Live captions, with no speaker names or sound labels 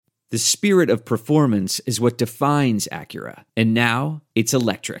The spirit of performance is what defines Acura. And now, it's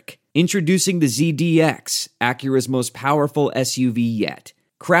electric. Introducing the ZDX, Acura's most powerful SUV yet.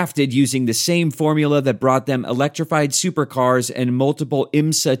 Crafted using the same formula that brought them electrified supercars and multiple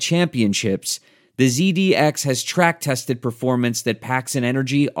IMSA championships, the ZDX has track-tested performance that packs an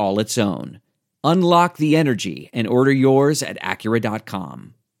energy all its own. Unlock the energy and order yours at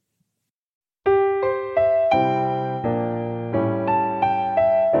Acura.com.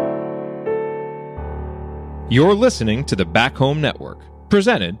 You're listening to the Back Home Network,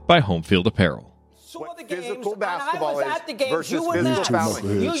 presented by Home Field Apparel. Saw the games, physical basketball I was at the games. versus You were physical not.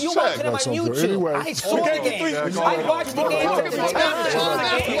 fouling. You watched them on YouTube. Anyway. I saw the game. I watched the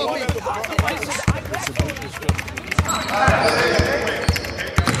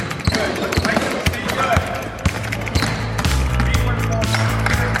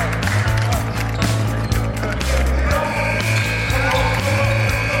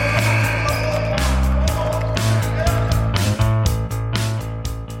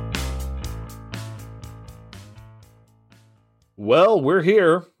Well, we're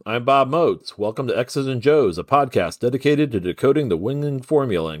here. I'm Bob Moats. Welcome to X's and Joe's, a podcast dedicated to decoding the winning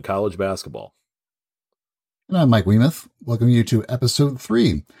formula in college basketball. And I'm Mike Weemuth. Welcome you to episode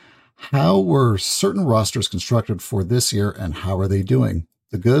 3. How were certain rosters constructed for this year and how are they doing?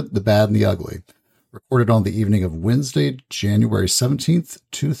 The good, the bad, and the ugly. Recorded on the evening of Wednesday, January 17th,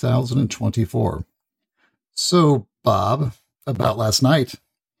 2024. So, Bob, about last night.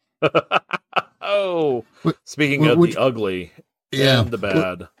 Speaking of the ugly and the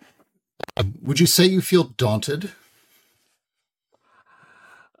bad. Would you say you feel daunted?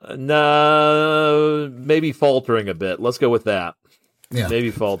 No, maybe faltering a bit. Let's go with that. Yeah.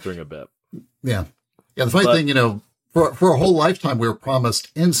 Maybe faltering a bit. Yeah. Yeah, the funny thing, for a whole lifetime, we were promised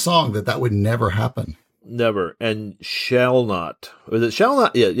in song that would never happen. Never. And shall not. Was it shall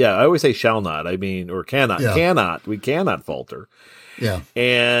not? Yeah, I always say shall not. I mean, or cannot. Yeah. Cannot. We cannot falter. Yeah.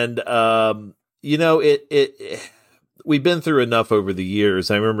 And, we've been through enough over the years.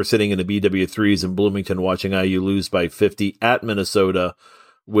 I remember sitting in the BW3s in Bloomington watching IU lose by 50 at Minnesota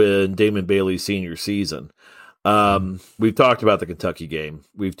when Damon Bailey's senior season. We've talked about the Kentucky game.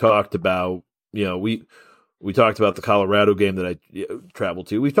 We've talked about, we talked about the Colorado game that I traveled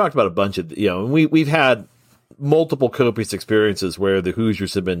to. We've talked about a bunch of, and we've had multiple copious experiences where the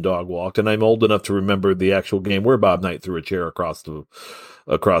Hoosiers have been dog walked. And I'm old enough to remember the actual game where Bob Knight threw a chair across the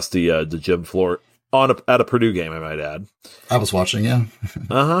gym floor. At a Purdue game, I might add. I was watching, yeah.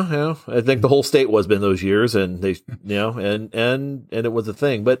 Yeah. I think the whole state was in those years, and they, and it was a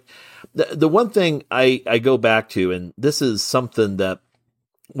thing. But the one thing I go back to, and this is something that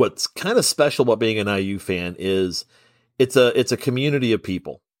what's kind of special about being an IU fan is it's a community of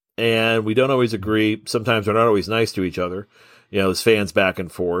people, and we don't always agree. Sometimes we're not always nice to each other. As fans back and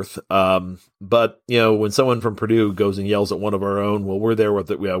forth. But when someone from Purdue goes and yells at one of our own, well, we're there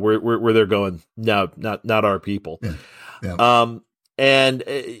with it. Yeah, we're there going, no, not our people. Yeah. And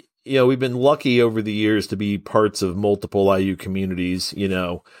we've been lucky over the years to be parts of multiple IU communities.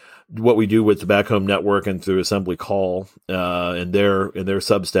 What we do with the Back Home Network and through Assembly Call, and their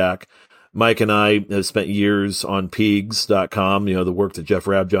Substack. Mike and I have spent years on Pigs.com, the work that Jeff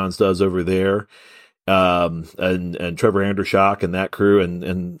Rabjohns does over there. And Trevor Andershock and that crew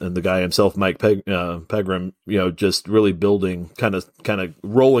and the guy himself, Mike Pegram, just really building, kind of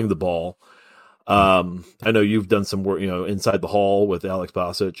rolling the ball. I know you've done some work, inside the hall with Alex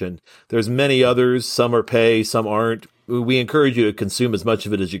Bosich, and there's many others. Some are pay, some aren't. We encourage you to consume as much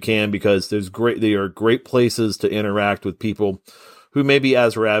of it as you can because they are great places to interact with people who may be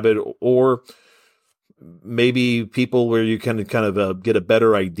as rabid or maybe people where you can kind of get a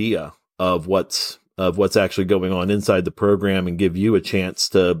better idea of what's actually going on inside the program and give you a chance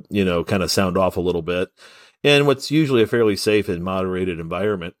to, kind of sound off a little bit in what's usually a fairly safe and moderated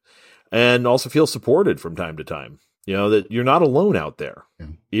environment, and also feel supported from time to time, that you're not alone out there,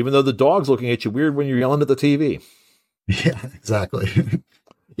 even though the dog's looking at you weird when you're yelling at the TV. Yeah, exactly.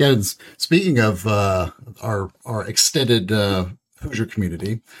 Yeah. And speaking of our extended Hoosier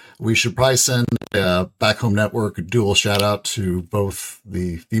community, we should probably send Back Home Network a dual shout out to both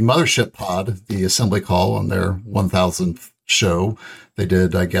the Mothership Pod, the Assembly Call on their 1000th show. They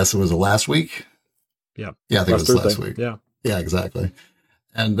did, I guess it was last week. Yeah. Yeah, I think it was last week. Yeah. Yeah, exactly.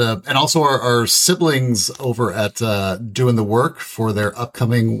 And also our siblings over at Doing the Work for their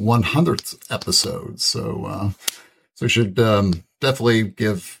upcoming 100th episode. So we should definitely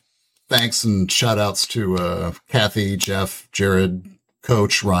give thanks and shout outs to Kathy, Jeff, Jared,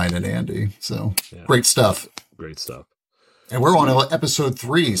 Coach, Ryan, and Andy. So great stuff. Great stuff. And we're on episode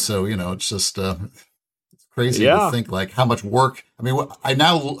 3. So, it's just crazy to think like how much work. I mean, I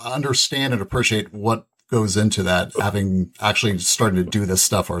now understand and appreciate what goes into that, having actually started to do this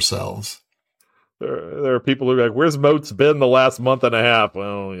stuff ourselves. There are people who are like, where's Moats been the last month and a half?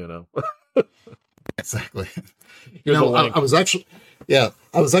 Well, Exactly. I was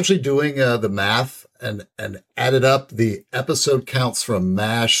actually doing the math and added up the episode counts from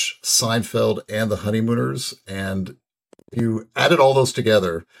MASH, Seinfeld, and The Honeymooners. And if you added all those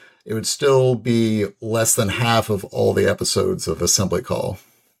together, it would still be less than half of all the episodes of Assembly Call.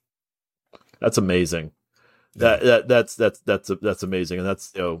 That's amazing. That's amazing. And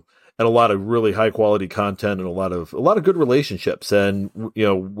that's, and a lot of really high quality content and a lot of good relationships. And,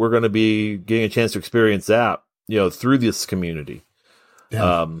 we're going to be getting a chance to experience that, through this community,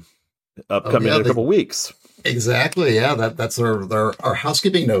 upcoming in a couple weeks. Exactly. Yeah. That's our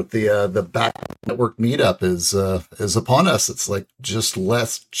housekeeping note. The Back Network meetup is upon us. It's like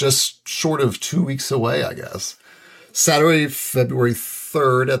just short of 2 weeks away, I guess. Saturday, February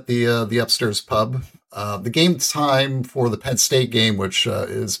 3rd at the Upstairs Pub. The game time for the Penn State game, which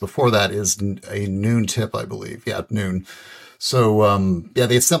is before that, is a noon tip, I believe. Yeah, noon. So,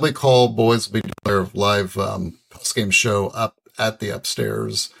 the Assembly Call boys will be doing their live post-game show up at the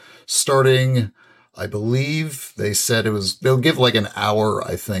Upstairs starting, I believe they said they'll give like an hour,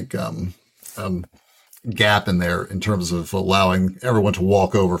 I think, gap in there in terms of allowing everyone to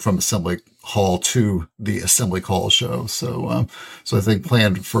walk over from Assembly Hall to the Assembly Call show. So I think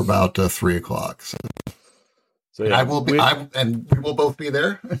planned for about 3:00. So yeah, we will both be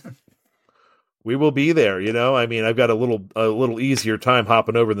there. We will be there. I mean, I've got a little easier time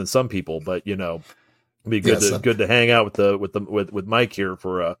hopping over than some people, but it'd be good to hang out with Mike here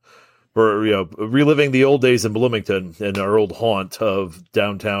for reliving the old days in Bloomington and our old haunt of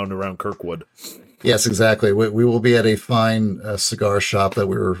downtown around Kirkwood. Yes, exactly. We will be at a fine cigar shop that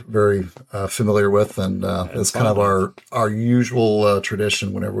we were very familiar with, and it's kind of our usual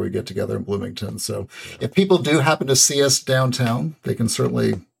tradition whenever we get together in Bloomington. So if people do happen to see us downtown, they can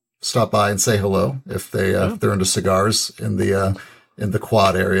certainly stop by and say hello if they're into cigars in the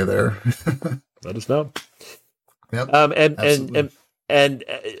quad area there. Let us know. Yep. And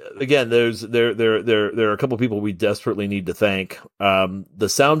again, there are a couple of people we desperately need to thank. The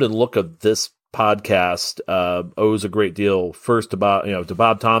sound and look of this podcast owes a great deal first to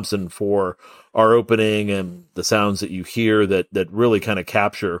Bob Thompson for our opening and the sounds that you hear that really kind of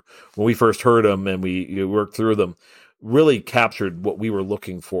capture when we first heard them and we worked through them, really captured what we were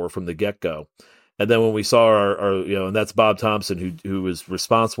looking for from the get-go. And then when we saw our and that's Bob Thompson who is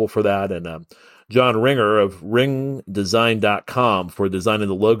responsible for that, and John Ringer of ringdesign.com for designing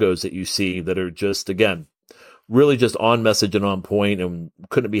the logos that you see that are just, again, really just on message and on point, and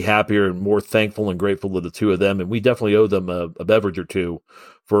couldn't be happier and more thankful and grateful to the two of them. And we definitely owe them a beverage or two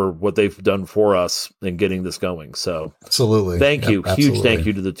for what they've done for us in getting this going. So absolutely. Thank you. Absolutely. Huge thank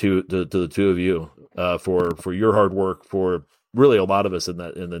you to the two of you for your hard work, for really a lot of us in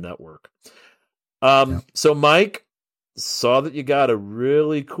the network. So Mike, saw that you got a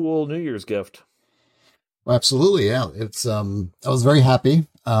really cool New Year's gift. Well, absolutely. Yeah. It's, I was very happy.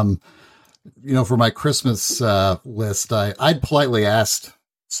 For my Christmas list, I'd politely asked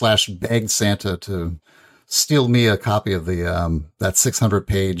 / begged Santa to steal me a copy of the that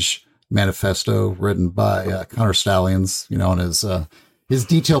 600-page manifesto written by Connor Stallions, on his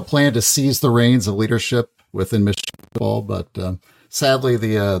detailed plan to seize the reins of leadership within Michigan football. But sadly,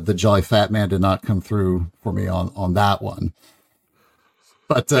 the Jolly Fat Man did not come through for me on that one.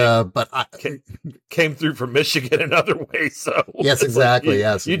 But I came through from Michigan another way. So yes, exactly.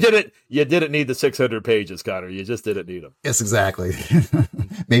 Yes, you didn't need the 600 pages, Connor. You just didn't need them. Yes, exactly.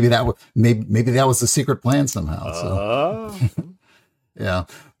 maybe that was the secret plan somehow. So yeah,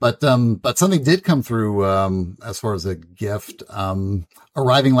 but something did come through as far as a gift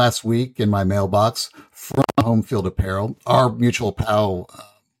arriving last week in my mailbox from Home Field Apparel, our mutual pal.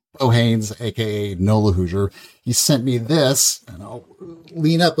 Bo Haynes, aka Nola Hoosier, he sent me this, and I'll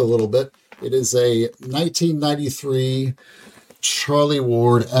lean up a little bit. It is a 1993 Charlie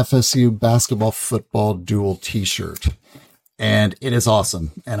Ward FSU basketball football dual T-shirt, and it is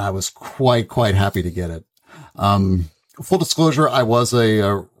awesome. And I was quite happy to get it. Full disclosure, I was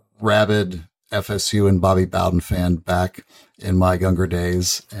a rabid FSU and Bobby Bowden fan back in my younger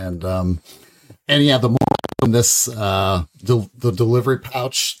days, and yeah, the more from this, the delivery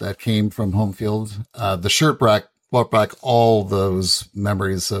pouch that came from Home Field, the shirt brought back all those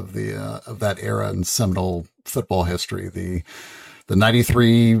memories of that era in Seminole football history. The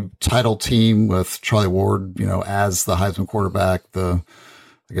 93 title team with Charlie Ward, as the Heisman quarterback, I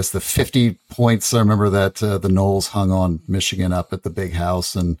guess the 50 points. I remember that the Noles hung on Michigan up at the Big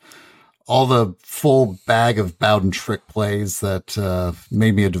House, and all the full bag of Bowden trick plays that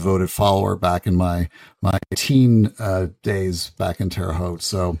made me a devoted follower back in my teen days back in Terre Haute.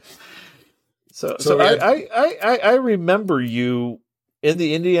 So I remember you in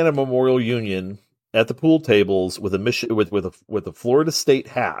the Indiana Memorial Union at the pool tables with a Florida State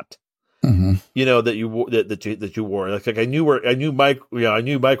hat. Mm-hmm. You know, that you wore, that you wore. Like I knew Mike. I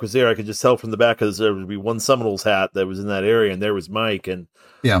knew Mike was there. I could just tell from the back because there would be one Seminoles hat that was in that area, and there was Mike. And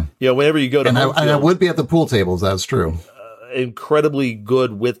whenever you go to, I would be at the pool tables. That's true. Incredibly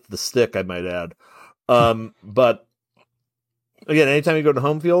good with the stick, I might add. But again, anytime you go to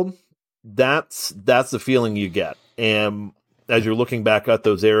home field, that's the feeling you get. And as you're looking back at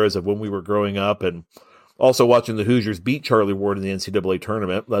those eras of when we were growing up, and also watching the Hoosiers beat Charlie Ward in the NCAA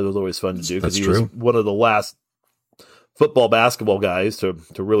tournament, that was always fun to do because he was one of the last basketball guys to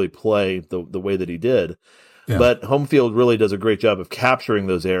really play the way that he did. Yeah. But home field really does a great job of capturing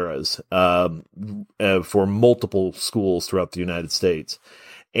those eras for multiple schools throughout the United States.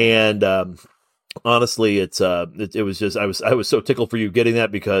 And honestly, it was just I was so tickled for you getting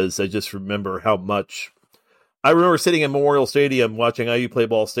that, because I just remember how much. I remember sitting in Memorial Stadium watching IU play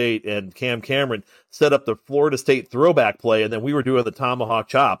Ball State, and Cam Cameron set up the Florida State throwback play, and then we were doing the tomahawk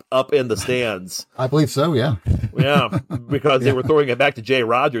chop up in the stands. I believe so, yeah. Yeah, because they were throwing it back to Jay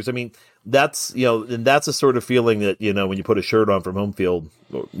Rogers. I mean, that's and that's the sort of feeling that, when you put a shirt on from home field,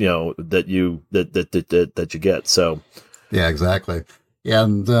 that you get. So, yeah, exactly. Yeah,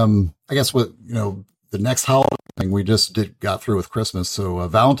 and I guess the next holiday thing we just got through with Christmas. So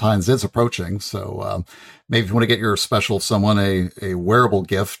Valentine's is approaching. So maybe if you want to get your special someone a wearable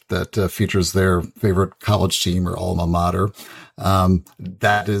gift that features their favorite college team or alma mater,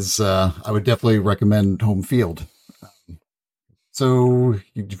 that is, I would definitely recommend home field. So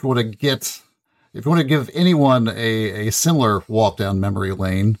if you want to give anyone a similar walk down memory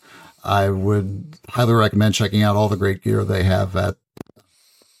lane, I would highly recommend checking out all the great gear they have at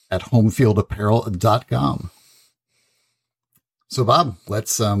homefieldapparel.com. So Bob,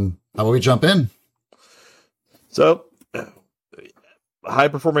 let's, how about we jump in? So high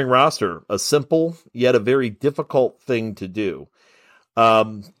performing roster, a simple yet a very difficult thing to do.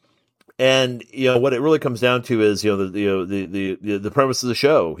 And what it really comes down to is, the premise of the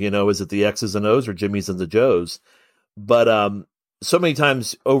show, is it the X's and O's or Jimmy's and the Joes? But, so many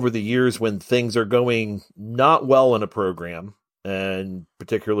times over the years when things are going not well in a program, and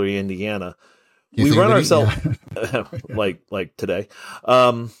particularly Indiana, we run ourselves like today.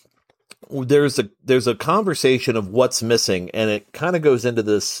 There's a conversation of what's missing, and it kind of goes into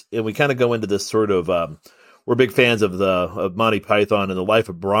this, and we kind of go into this sort of, we're big fans of Monty Python and the Life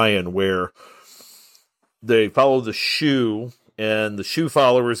of Brian, where they follow the shoe, and the shoe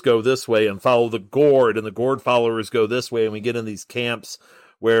followers go this way, and follow the gourd, and the gourd followers go this way, and we get in these camps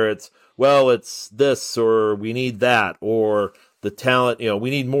where it's this, or we need that, or the talent, we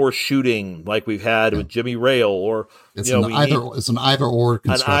need more shooting like we've had with Jimmy Rail, or it's an either or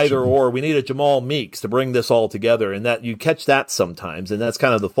construction. An either or. We need a Jamal Meeks to bring this all together, and that you catch that sometimes, and that's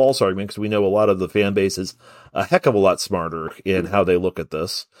kind of the false argument, because we know a lot of the fan base is a heck of a lot smarter in how they look at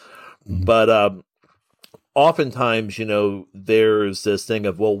this. Mm-hmm. But oftentimes, there's this thing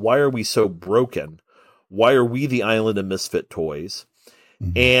of, well, why are we so broken? Why are we the island of misfit toys?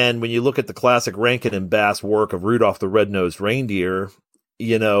 Mm-hmm. And when you look at the classic Rankin and Bass work of Rudolph the Red-Nosed Reindeer,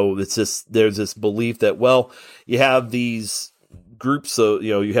 it's just, there's this belief that, well, you have these groups, so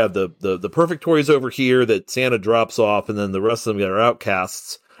you have the perfect toys over here that Santa drops off, and then the rest of them are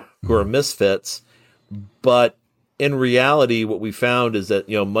outcasts who are misfits. But in reality, what we found is that,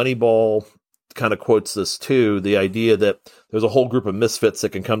 Moneyball kind of quotes this too, the idea that there's a whole group of misfits that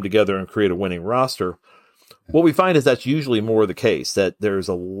can come together and create a winning roster. What we find is that's usually more the case, that there's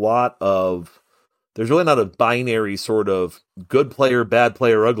really not a binary sort of good player, bad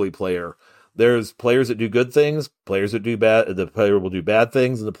player, ugly player. There's players that do good things, players that do bad, the player will do bad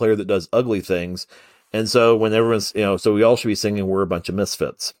things, and the player that does ugly things. And so when everyone's, so we all should be singing, we're a bunch of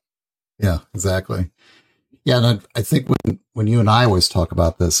misfits. Yeah, exactly. Yeah. And I think when you and I always talk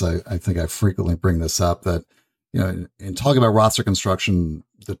about this, I think I frequently bring this up, that, in talking about roster construction,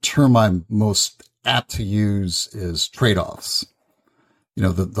 the term I'm most apt to use is trade-offs.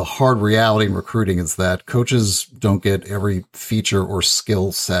 The hard reality in recruiting is that coaches don't get every feature or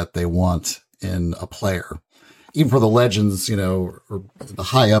skill set they want in a player. Even for the legends, or the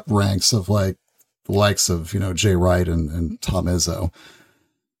high up ranks of the likes of, Jay Wright and Tom Izzo.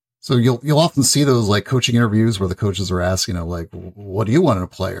 So you'll often see those coaching interviews where the coaches are asking, what do you want in a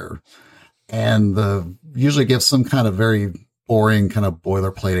player? And usually give some kind of very boring kind of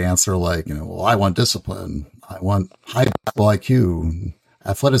boilerplate answer, well, I want discipline. I want high basketball IQ.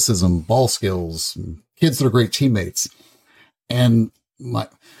 athleticism, ball skills, kids that are great teammates. And I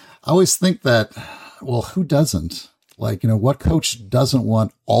always think that, well, who doesn't? Like, what coach doesn't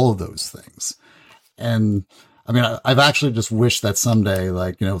want all of those things? And I mean, I've actually just wished that someday,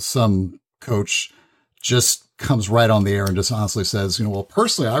 like, some coach just comes right on the air and just honestly says, well,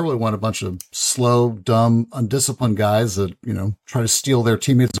 personally, I really want a bunch of slow, dumb, undisciplined guys that, try to steal their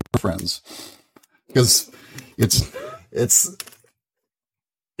teammates' friends. Because it's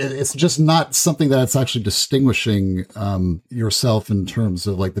just not something that's actually distinguishing yourself in terms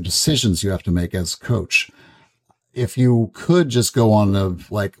of like the decisions you have to make as coach. If you could just go on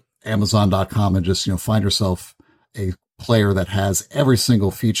like Amazon.com and just, find yourself a player that has every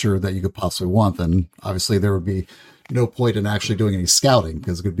single feature that you could possibly want, then obviously there would be no point in actually doing any scouting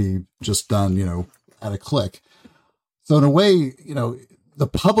because it could be just done, at a click. So in a way, the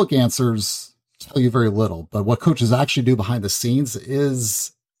public answers tell you very little, but what coaches actually do behind the scenes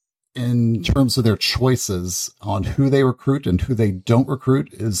is in terms of their choices on who they recruit and who they don't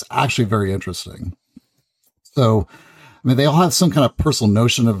recruit is actually very interesting. So, I mean, they all have some kind of personal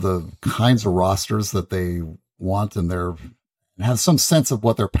notion of the kinds of rosters that they want and have some sense of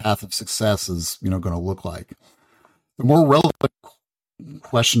what their path of success is, going to look like. The more relevant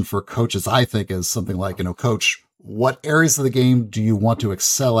question for coaches, I think, is something like, coach, what areas of the game do you want to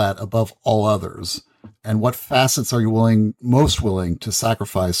excel at above all others? And what facets are you most willing to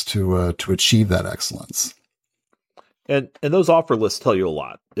sacrifice to achieve that excellence? And those offer lists tell you a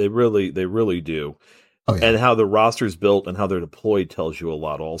lot. They really do. Oh, yeah. And how the roster's built and how they're deployed tells you a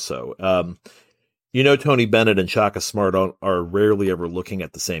lot also. Tony Bennett and Shaka Smart are rarely ever looking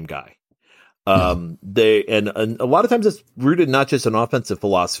at the same guy. They and a lot of times it's rooted not just in offensive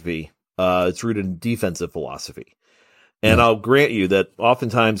philosophy, it's rooted in defensive philosophy. And I'll grant you that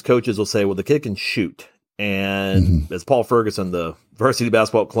oftentimes coaches will say, well, the kid can shoot. And as Paul Ferguson, the varsity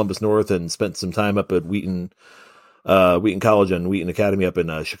basketball at Columbus North and spent some time up at Wheaton College and Wheaton Academy up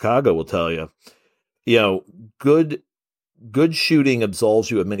in Chicago will tell you, good shooting absolves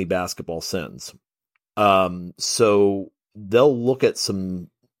you of many basketball sins. So they'll look at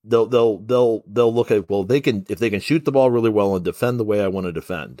they'll look at, well, if they can shoot the ball really well and defend the way I want to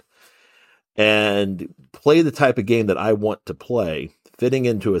defend and play the type of game that I want to play, fitting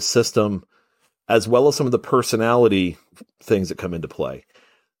into a system, as well as some of the personality things that come into play,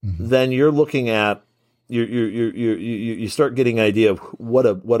 then you're looking at, you start getting an idea of what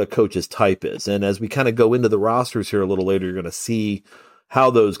a coach's type is. And as we kind of go into the rosters here a little later, you're going to see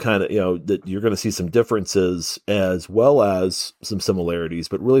how those kind of, that you're going to see some differences as well as some similarities,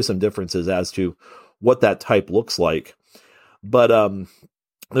 but really some differences as to what that type looks like. But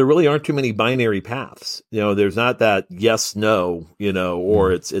there really aren't too many binary paths. There's not that yes, no,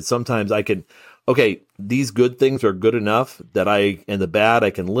 or it's sometimes these good things are good enough that and the bad I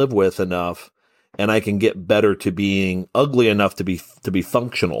can live with enough. And I can get better to being ugly enough to be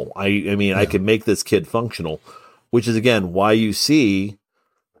functional. I can make this kid functional, which is again why you see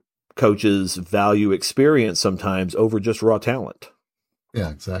coaches value experience sometimes over just raw talent. Yeah,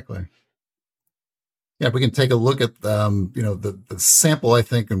 exactly. Yeah, we can take a look at the sample, I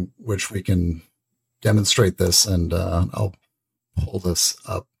think, in which we can demonstrate this, and I'll pull this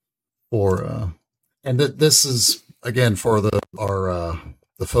up and this is again for the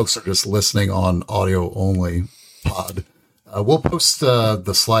folks that are just listening on audio only pod. We'll post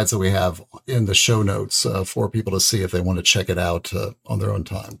the slides that we have in the show notes for people to see if they want to check it out on their own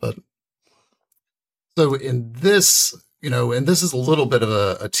time. But so in this, and this is a little bit of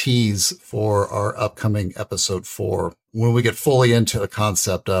a tease for our upcoming episode 4 when we get fully into the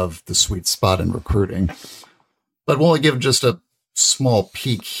concept of the sweet spot in recruiting. But we'll only give just a small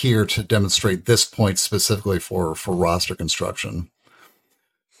peek here to demonstrate this point specifically for roster construction.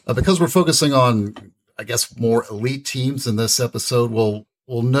 Because we're focusing on, I guess, more elite teams in this episode, we'll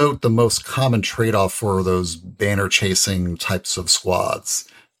note the most common trade-off for those banner-chasing types of squads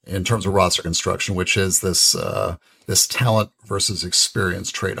in terms of roster construction, which is this talent versus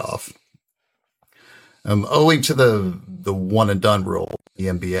experience trade-off. Owing to the one-and-done rule, the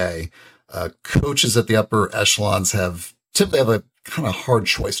NBA, coaches at the upper echelons typically have a kind of hard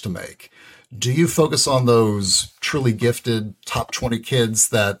choice to make. Do you focus on those truly gifted top 20 kids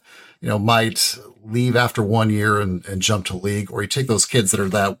that, might leave after 1 year and jump to league, or you take those kids that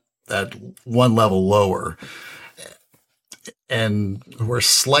are that one level lower and who are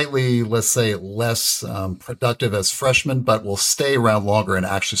slightly, let's say, less productive as freshmen, but will stay around longer and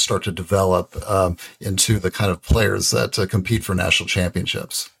actually start to develop into the kind of players that compete for national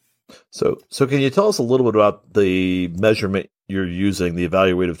championships? So can you tell us a little bit about the measurement you're using, the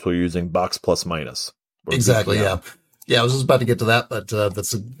evaluative tool you're using, box plus minus? Exactly. Yeah. Yeah, I was just about to get to that, but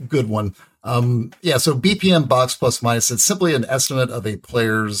that's a good one. So BPM box plus minus, it's simply an estimate of a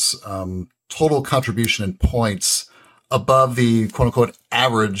player's total contribution in points above the quote unquote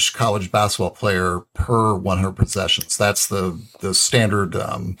average college basketball player per 100 possessions. That's the standard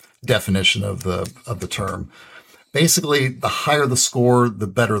definition of the term. Basically, the higher the score, the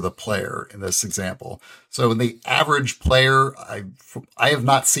better the player in this example. So in the average player, I have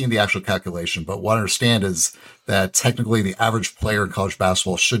not seen the actual calculation, but what I understand is that technically the average player in college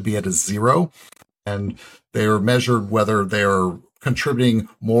basketball should be at a 0, and they are measured whether they are contributing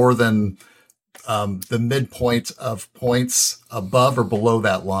more than the midpoint of points above or below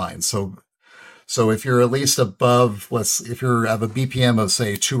that line. So if you're at least above, if you have a BPM of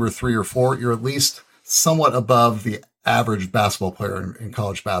say 2 or 3 or 4, you're at least somewhat above the average basketball player in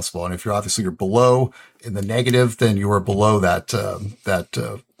college basketball. And if you're below in the negative, then you are below that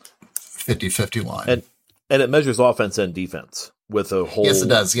 50-50 line. And it measures offense and defense with a whole. Yes, it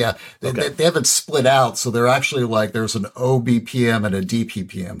does. Yeah. Okay. They haven't split out. So they're actually there's an OBPM and a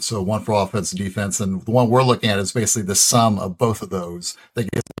DPPM. So one for offense and defense. And the one we're looking at is basically the sum of both of those that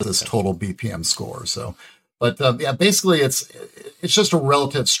gives this total BPM score. So, but basically it's just a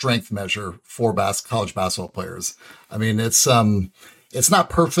relative strength measure for college basketball players. I mean, it's not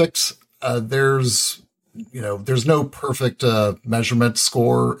perfect. There's no perfect measurement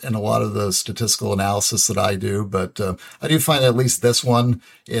score in a lot of the statistical analysis that I do, but I do find at least this one,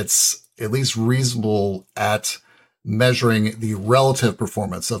 it's at least reasonable at measuring the relative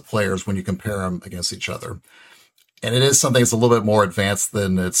performance of players when you compare them against each other. And it is something that's a little bit more advanced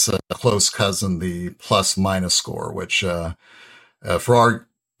than its close cousin, the plus minus score, which for our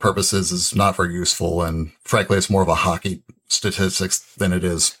purposes is not very useful. And frankly, it's more of a hockey statistics than it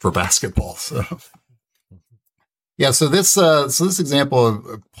is for basketball. So. Yeah, so this example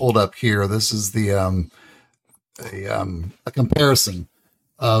I pulled up here. This is the a comparison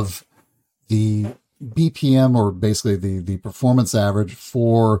of the BPM, or basically the performance average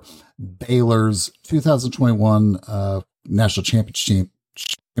for Baylor's 2021 national championship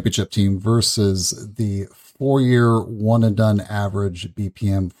team versus the 4-year one and done average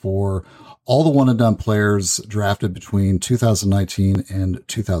BPM for all the one and done players drafted between 2019 and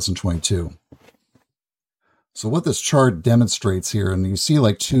 2022. So what this chart demonstrates here, and you see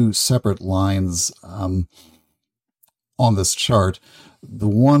two separate lines on this chart. The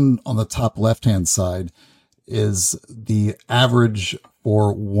one on the top left-hand side is the average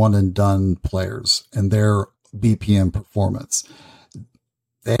for one and done players and their BPM performance.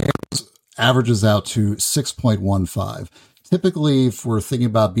 Theirs averages out to 6.15. Typically, if we're thinking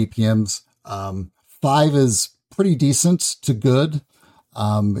about BPMs, 5 is pretty decent to good.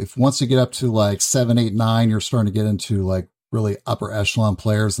 If once you get up to 7, 8, 9, you're starting to get into really upper echelon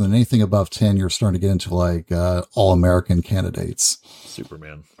players, and then anything above 10, you're starting to get into all-American candidates.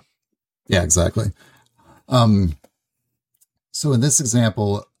 Superman. Yeah, exactly. So in this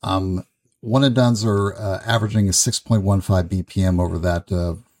example, one and dones are averaging a 6.15 BPM over that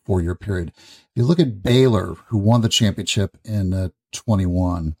 4-year period. If you look at Baylor, who won the championship in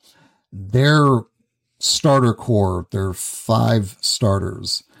 21, their starter core, their 5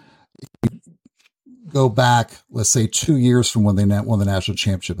 starters, go back, let's say 2 years from when they won the national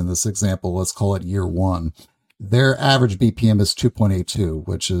championship. In this example, let's call it year 1. Their average BPM is 2.82,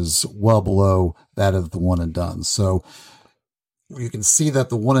 which is well below that of the one and done. So you can see that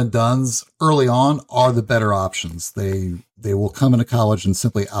the one and dones early on are the better options. They will come into college and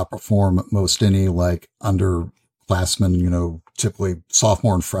simply outperform most any underclassmen, typically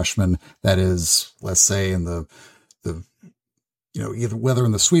sophomore and freshman. That is, let's say in the either whether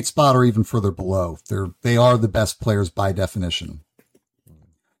in the sweet spot or even further below. They are the best players by definition.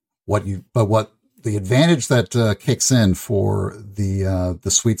 What the advantage that kicks in for the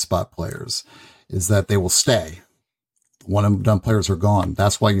sweet spot players is that they will stay. One and done players are gone.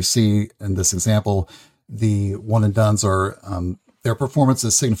 That's why you see in this example, the one and dones are their performance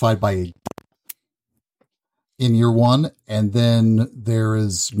is signified by in year 1, and then there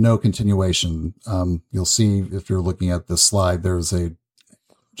is no continuation. You'll see if you're looking at this slide, there's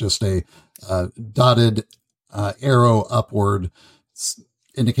just a dotted arrow upward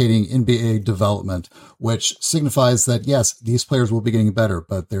indicating NBA development, which signifies that, yes, these players will be getting better,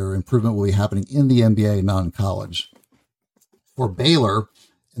 but their improvement will be happening in the NBA, not in college. For Baylor,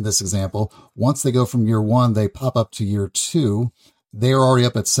 in this example, once they go from year 1, they pop up to year 2, they're already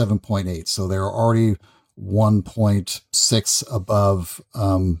up at 7.8. So they're already 1.6 above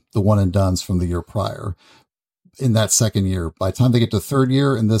the one and dones from the year prior in that second year. By the time they get to third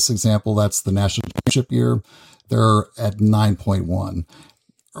year, in this example, that's the national championship year, they're at 9.1.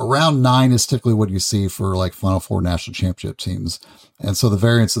 around 9 is typically what you see for like Final Four national championship teams. And so the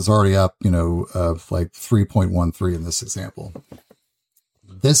variance is already up, of like 3.13 in this example.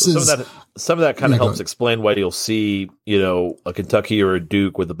 Some of that kind of helps explain why you'll see, a Kentucky or a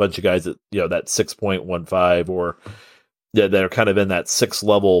Duke with a bunch of guys that, that 6.15 or that are kind of in that 6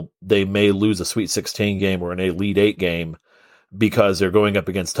 level. They may lose a Sweet 16 game or an Elite 8 game because they're going up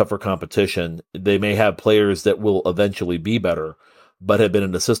against tougher competition. They may have players that will eventually be better, but have been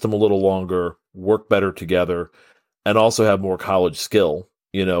in the system a little longer, work better together, and also have more college skill,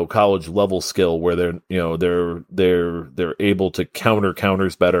 college level skill where they're able to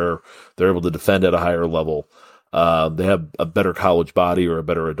counters better. They're able to defend at a higher level. They have a better college body or a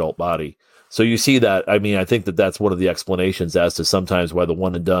better adult body. So you see that. I mean, I think that's one of the explanations as to sometimes why the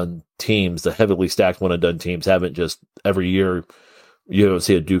one and done teams, the heavily stacked one and done teams, haven't just every year,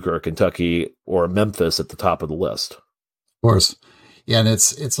 see a Duke or a Kentucky or a Memphis at the top of the list. Of course. Yeah. And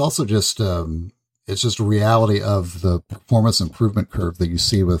it's also just, it's just a reality of the performance improvement curve that you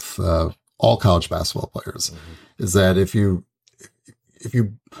see with all college basketball players. Mm-hmm. Is that if you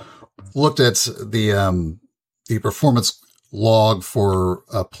looked at the performance log for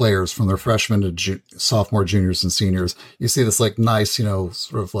players from their freshmen to sophomore, juniors, and seniors, you see this like nice,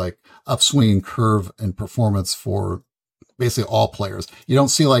 sort of like upswinging curve in performance for basically all players. You don't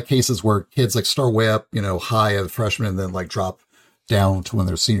see like cases where kids like start way up, high as freshmen and then like drop down to when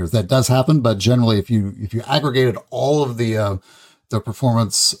they're seniors. That does happen, but generally, if you aggregated all of the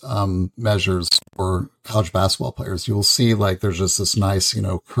performance measures for college basketball players, you'll see like there's just this nice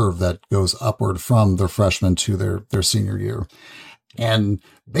curve that goes upward from their freshman to their senior year. And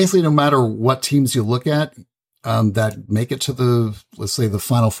basically, no matter what teams you look at that make it to let's say the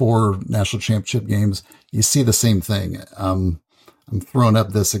Final Four national championship games, you see the same thing. I'm throwing up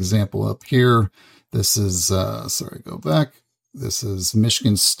this example up here. This is go back. This is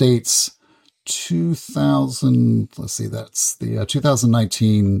Michigan State's 2000. Let's see, that's the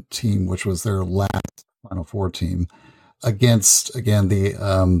 2019 team, which was their last Final Four team, against again the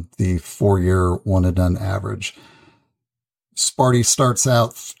 4-year one and done average. Sparty starts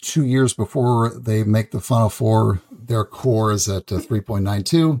out 2 years before they make the Final Four. Their core is at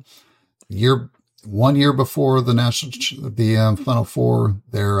 3.92. 1 year before the Final Four,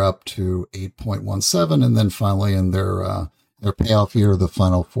 they're up to 8.17, and then finally in their payoff year, the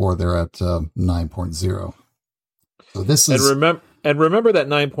Final Four, they're at 9.0. So this is remember that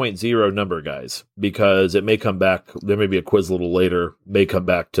 9.0 number, guys, because it may come back. There may be a quiz a little later, may come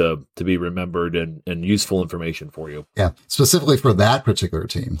back to be remembered and useful information for you. Yeah, specifically for that particular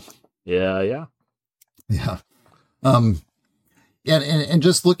team. Yeah. And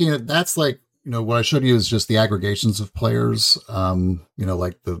just looking at that's like. What I showed you is just the aggregations of players,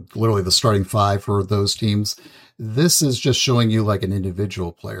 like literally the starting 5 for those teams. This is just showing you like an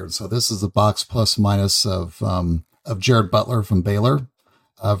individual player. So this is the box plus minus of Jared Butler from Baylor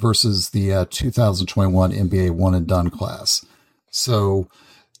versus the 2021 NBA one and done class. So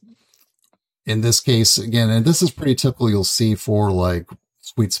in this case, again, and this is pretty typical, you'll see for like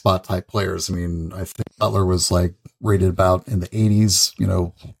sweet spot type players. I mean, I think Butler was like rated about in the 80s,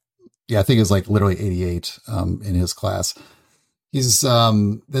 Yeah, I think it's like literally 88 in his class. He's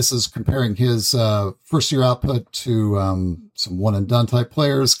this is comparing his first year output to some one and done type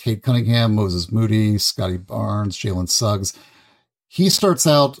players: Cade Cunningham, Moses Moody, Scotty Barnes, Jalen Suggs. He starts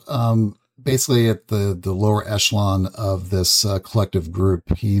out basically at the lower echelon of this collective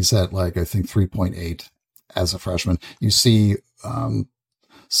group. He's at like I think 3.8 as a freshman. You see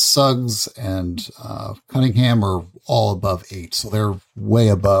Suggs and Cunningham are all above 8. So they're way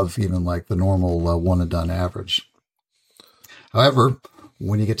above even like the normal one and done average. However,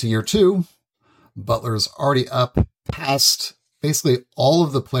 when you get to year 2, Butler's already up past basically all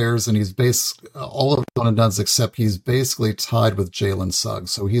of the players, and he's all of the one and dones except he's basically tied with Jalen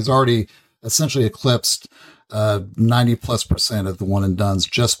Suggs. So he's already essentially eclipsed 90+% of the one and dones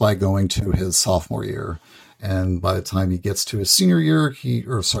just by going to his sophomore year. And by the time he gets to his junior year, he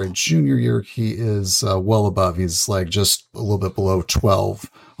is well above. He's like just a little bit below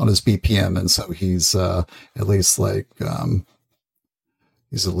 12 on his BPM. And so he's at least like,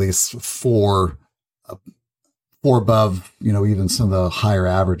 he's at least four above, even some of the higher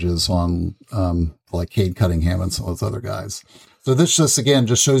averages on like Cade Cunningham and some of those other guys. So this just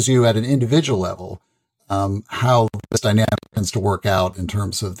shows you at an individual level how this dynamic tends to work out in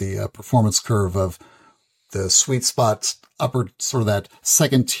terms of the performance curve of the sweet spot, upper sort of that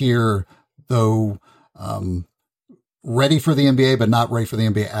second tier, though ready for the NBA, but not ready for the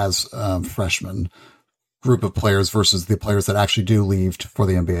NBA as freshmen group of players versus the players that actually do leave for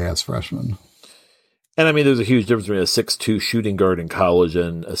the NBA as freshmen. And I mean, there's a huge difference between a 6'2" shooting guard in college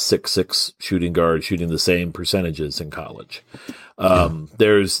and a 6'6" shooting guard shooting the same percentages in college.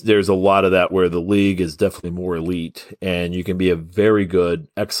 There's a lot of that where the league is definitely more elite, and you can be a very good,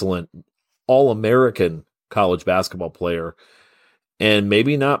 excellent, all-American college basketball player and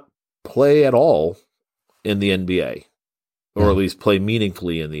maybe not play at all in the NBA, or at least play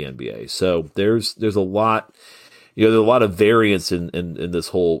meaningfully in the NBA. So there's a lot. There's a lot of variance in this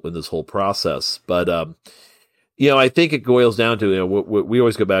whole process, but I think it boils down to what we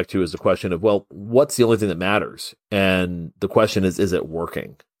always go back to is the question of, well, what's the only thing that matters, and the question is it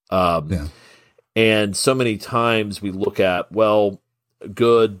working? And so many times we look at, well,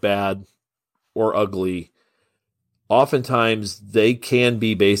 good, bad, or ugly. Oftentimes they can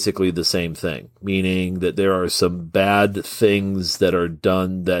be basically the same thing, meaning that there are some bad things that are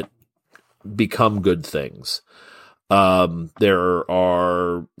done that become good things. There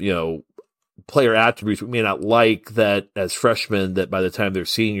are, player attributes we may not like that as freshmen, that by the time they're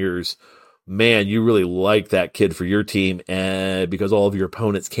seniors, man, you really like that kid for your team, and because all of your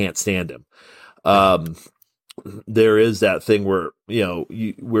opponents can't stand him. There is that thing where,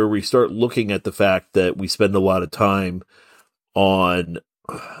 where we start looking at the fact that we spend a lot of time on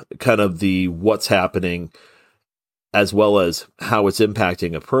kind of the what's happening as well as how it's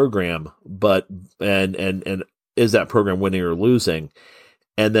impacting a program, but and is that program winning or losing?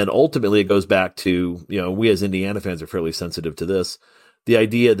 And then ultimately it goes back to, we as Indiana fans are fairly sensitive to this, the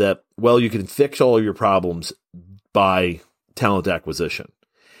idea that, well, you can fix all of your problems by talent acquisition.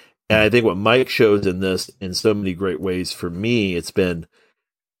 And I think what Mike shows in this in so many great ways for me, it's been,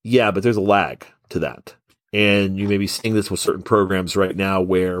 but there's a lag to that. And you may be seeing this with certain programs right now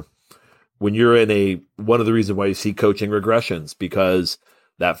where when you're in one of the reasons why you see coaching regressions, because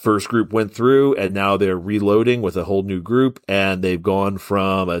that first group went through and now they're reloading with a whole new group, and they've gone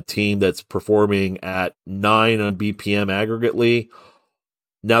from a team that's performing at 9 on BPM aggregately.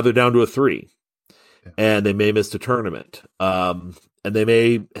 Now they're down to a 3, and they may miss the tournament. And they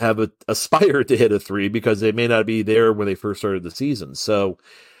may have aspire to hit a 3 because they may not be there when they first started the season. So,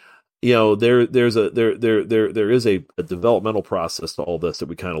 there is a developmental process to all this that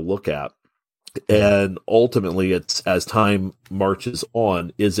we kind of look at. And ultimately, it's as time marches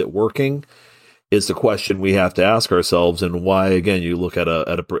on, is it working? Is the question we have to ask ourselves, and why? Again, you look at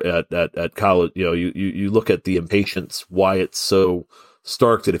college. You look at the impatience. Why it's so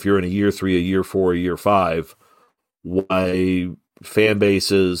stark that if you're in a year 3, a year 4, a year 5, why fan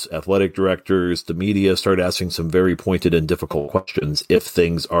bases, athletic directors, the media start asking some very pointed and difficult questions if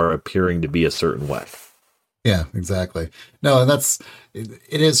things are appearing to be a certain way. Yeah, exactly. No, and it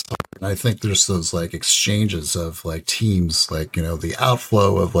is hard. And I think there's those exchanges of teams, the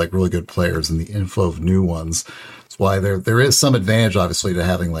outflow of really good players and the inflow of new ones. That's why there is some advantage, obviously, to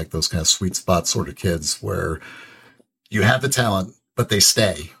having those kind of sweet spot sort of kids where you have the talent, but they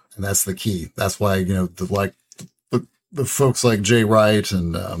stay. And that's the key. That's why, the folks like Jay Wright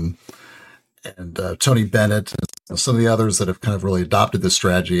and Tony Bennett and some of the others that have kind of really adopted this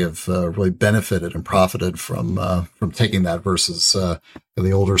strategy have really benefited and profited from taking that versus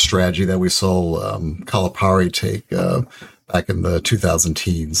the older strategy that we saw Calipari take back in the 2000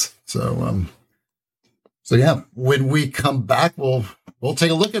 teens. So yeah, when we come back, we'll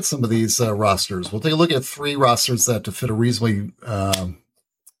take a look at some of these rosters. We'll take a look at 3 rosters that to fit a reasonably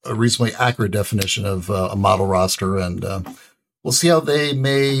accurate definition of a model roster, and we'll see how they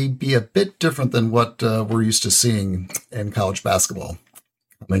may be a bit different than what we're used to seeing in college basketball.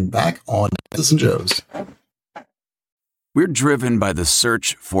 Coming back on X's and Joe's. We're driven by the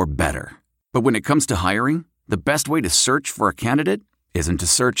search for better. But when it comes to hiring, the best way to search for a candidate isn't to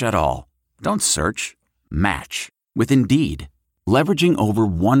search at all. Don't search. Match. With Indeed. Leveraging over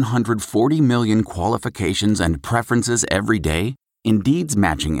 140 million qualifications and preferences every day, Indeed's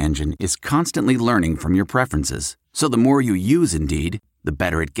matching engine is constantly learning from your preferences. So the more you use Indeed, the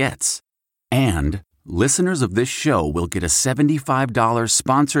better it gets. And listeners of this show will get a $75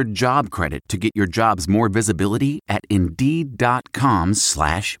 sponsored job credit to get your jobs more visibility at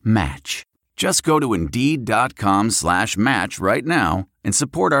Indeed.com/match. Just go to Indeed.com/match right now and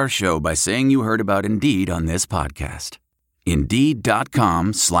support our show by saying you heard about Indeed on this podcast.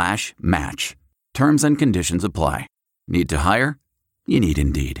 Indeed.com/match. Terms and conditions apply. Need to hire? You need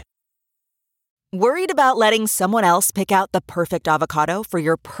Indeed. Worried about letting someone else pick out the perfect avocado for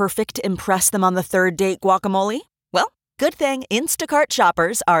your perfect impress-them-on-the-third-date guacamole? Well, good thing Instacart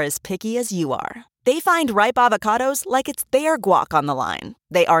shoppers are as picky as you are. They find ripe avocados like it's their guac on the line.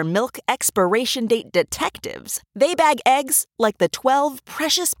 They are milk expiration date detectives. They bag eggs like the 12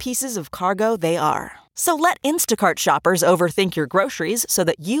 precious pieces of cargo they are. So let Instacart shoppers overthink your groceries so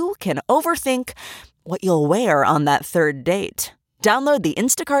that you can overthink what you'll wear on that third date. Download the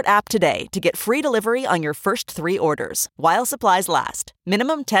Instacart app today to get free delivery on your first 3 orders, while supplies last.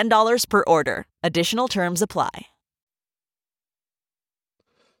 Minimum $10 per order. Additional terms apply.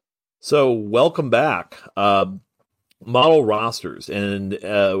 So welcome back. Model rosters, and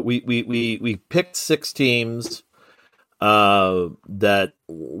we picked 6 teams that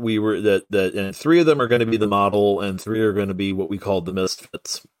and 3 of them are going to be the model, and 3 are going to be what we call the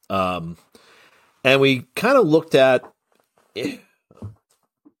misfits. And we kind of looked at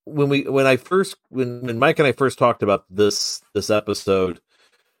when Mike and I first talked about this episode.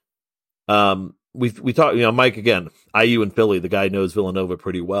 We talked, Mike, again, IU and Philly, the guy knows Villanova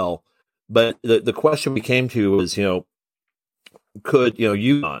pretty well. But the question we came to was, could,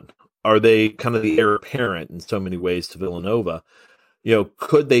 UConn, are they kind of the heir apparent in so many ways to Villanova?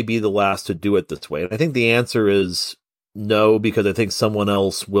 Could they be the last to do it this way? And I think the answer is no, because I think someone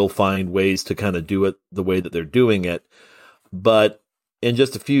else will find ways to kind of do it the way that they're doing it. But in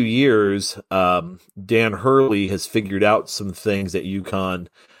just a few years, Dan Hurley has figured out some things at UConn.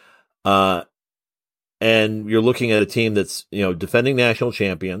 And you're looking at a team that's, defending national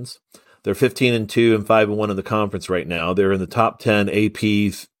champions. They're 15-2 and 5-1 in the conference right now. They're in the top 10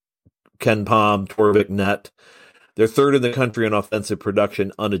 AP, Ken Pom, Torvik net. They're 3rd in the country in offensive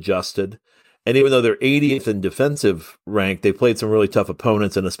production, unadjusted. And even though they're 80th in defensive rank, they played some really tough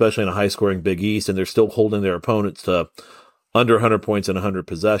opponents, and especially in a high-scoring Big East, and they're still holding their opponents to under 100 points and 100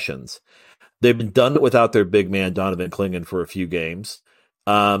 possessions. They've been done without their big man, Donovan Clingan, for a few games.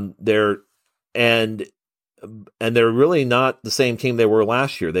 And they're really not the same team they were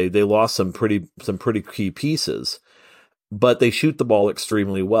last year. They lost some pretty key pieces, but they shoot the ball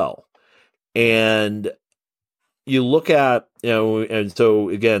extremely well. And you look at, and so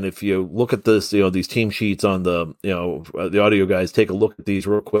again, if you look at this, these team sheets on the audio guys, take a look at these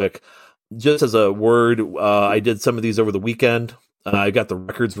real quick. Just as a word, I did some of these over the weekend. I got the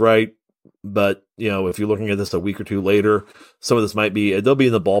records right. But, if you're looking at this a week or 2 later, some of this they'll be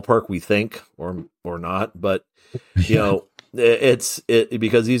in the ballpark, we think, or not. But, it's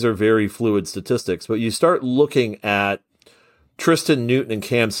because these are very fluid statistics. But you start looking at Tristan Newton and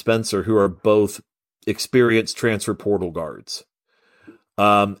Cam Spencer, who are both experienced transfer portal guards.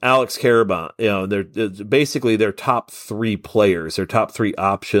 Alex Karaban, they're basically their top 3 players, their top 3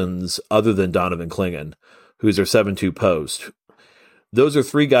 options other than Donovan Clingan, who's their 7-2 post. Those are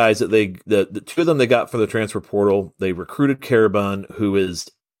 3 guys that the 2 of them they got for the transfer portal. They recruited Karaban, who is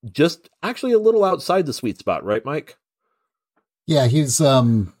just actually a little outside the sweet spot, right, Mike? Yeah, he's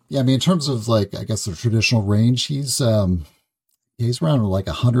in terms of I guess the traditional range, he's around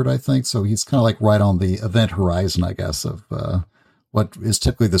 100, I think. So he's kind of right on the event horizon, I guess, of what is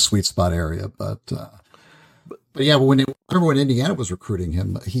typically the sweet spot area. But yeah, when Indiana was recruiting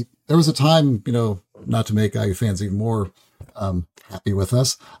him, there was a time, not to make IU fans even more happy with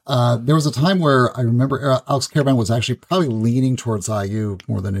us. There was a time where I remember Alex Karaban was actually probably leaning towards IU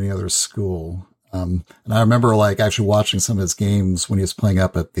more than any other school. And I remember actually watching some of his games when he was playing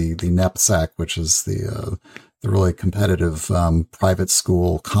up at the NEPSAC, which is the really competitive private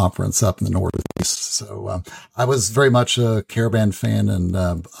school conference up in the Northeast. So I was very much a Karaban fan, and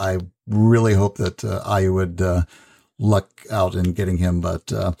I really hope that IU would luck out in getting him.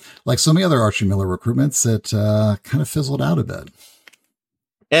 But like so many other Archie Miller recruitments, it kind of fizzled out a bit.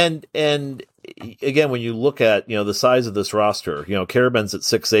 And again, when you look at, the size of this roster, Karaban's at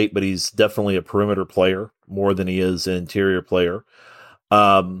 6'8", but he's definitely a perimeter player more than he is an interior player.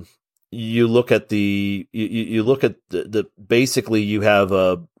 You look at the basically you have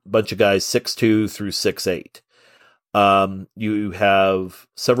a bunch of guys 6'2" through 6'8". You have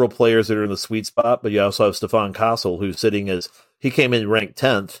several players that are in the sweet spot, but you also have Stefan Kassel, who's he came in ranked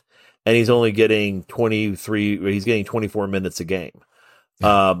 10th, and he's only getting 24 minutes a game.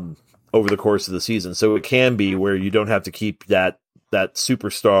 Over the course of the season. So it can be where you don't have to keep that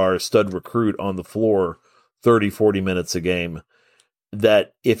superstar stud recruit on the floor 30, 40 minutes a game.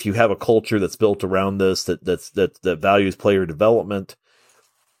 That if you have a culture that's built around this, that values player development,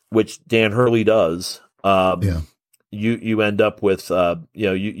 which Dan Hurley does, you end up with,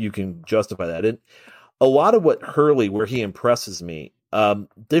 you can justify that. And a lot of what Hurley, where he impresses me,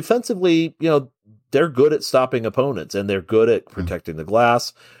 defensively, they're good at stopping opponents, and they're good at protecting the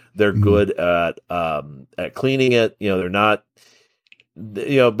glass. They're good at cleaning it. They're not,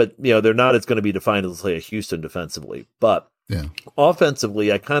 they're not as going to be defined as, say, a Houston defensively, but offensively,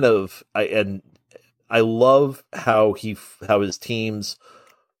 and I love how his teams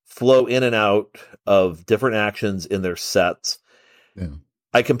flow in and out of different actions in their sets. Yeah.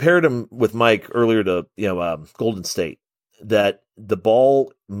 I compared him with Mike earlier to Golden State, that the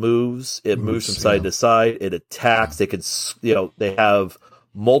ball moves from side to side, it attacks. They can they have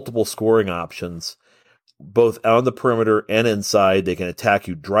multiple scoring options, both on the perimeter and inside. They can attack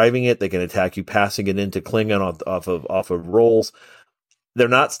you driving it. They can attack you passing it into Klingon off of rolls. They're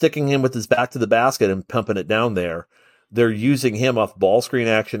not sticking him with his back to the basket and pumping it down there. They're using him off ball screen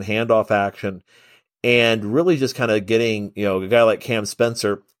action, handoff action, and really just kind of getting, a guy like Cam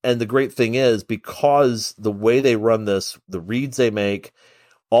Spencer. And the great thing is, because the way they run this, the reads they make,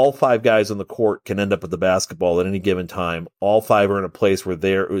 all 5 guys on the court can end up with the basketball at any given time. All 5 are in a place where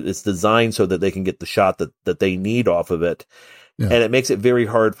it's designed so that they can get the shot that they need off of it. Yeah. And it makes it very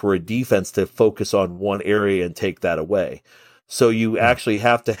hard for a defense to focus on one area and take that away. So you actually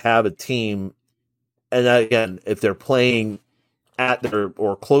have to have a team, and again, if they're playing at their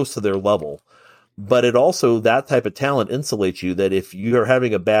or close to their level, but it also, that type of talent insulates you, that if you are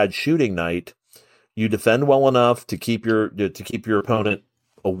having a bad shooting night, you defend well enough to keep your opponent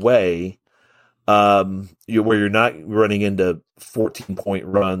away, where you're not running into 14-point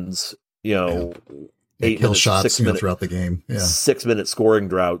runs, 8 kill shots throughout the game, 6-minute scoring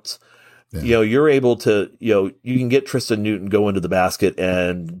droughts. Yeah. You're able to, you can get Tristan Newton go into the basket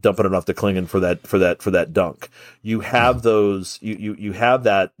and dumping it off the Klingon for that dunk. You have those, you have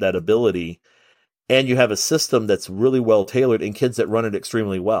that ability, and you have a system that's really well tailored and kids that run it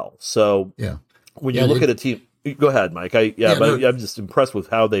extremely well. So when you look at a team, go ahead, Mike. I'm just impressed with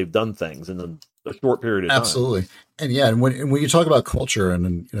how they've done things in a short period of time. Absolutely. And when you talk about culture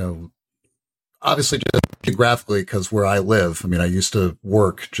and obviously just geographically, because where I live, I used to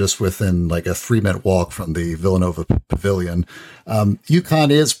work just within like a 3-minute walk from the Villanova Pavilion. UConn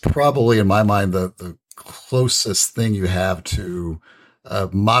is probably, in my mind, the closest thing you have to a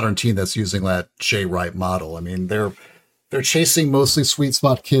modern team that's using that Jay Wright model. They're chasing mostly sweet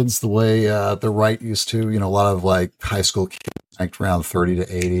spot kids the way the Wright used to. A lot of like high school kids ranked around 30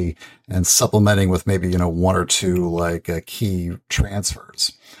 to 80, and supplementing with maybe 1 or 2 like key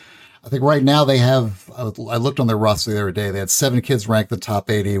transfers. I think right now they have, I looked on their roster the other day, they had 7 kids ranked the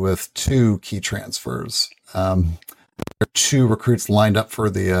top 80 with 2 key transfers. There are 2 recruits lined up for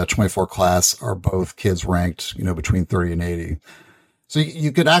the 24 class are both kids ranked, between 30 and 80. So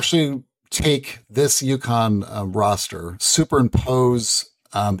you could actually take this UConn roster, superimpose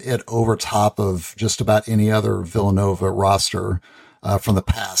it over top of just about any other Villanova roster from the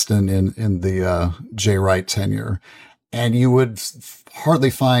past in the Jay Wright tenure, and you would hardly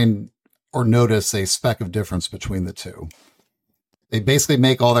find or notice a speck of difference between the two. They basically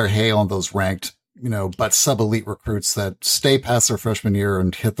make all their hay on those ranked, but sub-elite recruits that stay past their freshman year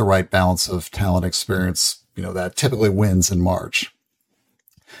and hit the right balance of talent experience, that typically wins in March.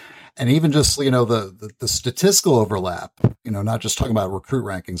 And even just, the statistical overlap, not just talking about recruit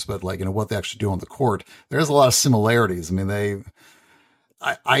rankings, but like, what they actually do on the court, there's a lot of similarities.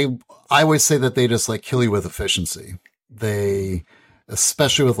 I always say that they just like kill you with efficiency.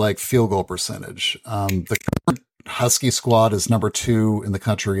 Especially with like field goal percentage. The current Husky squad is number 2 in the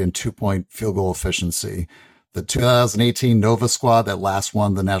country in 2-point field goal efficiency. The 2018 Nova squad that last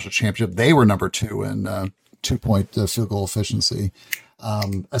won the national championship, they were number 2 in 2-point field goal efficiency.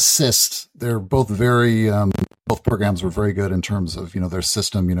 Assist, they're both both programs were very good in terms of, their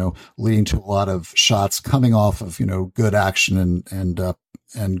system, leading to a lot of shots coming off of, good action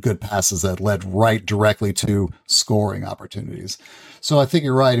and good passes that led right directly to scoring opportunities. So I think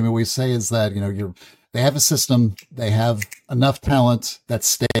you're right. What we say is that, they have a system, they have enough talent that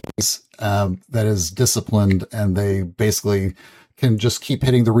stays, that is disciplined, and they basically can just keep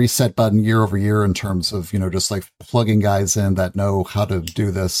hitting the reset button year over year in terms of, just like plugging guys in that know how to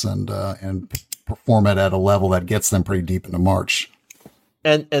do this and perform it at a level that gets them pretty deep into March.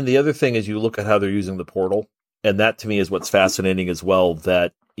 And the other thing is you look at how they're using the portal. And that to me is what's fascinating as well,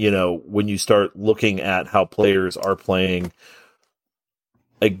 that, when you start looking at how players are playing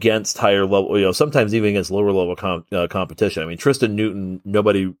against higher level, sometimes even against lower level competition. Tristan Newton,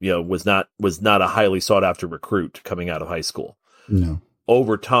 nobody, was not a highly sought after recruit coming out of high school. No.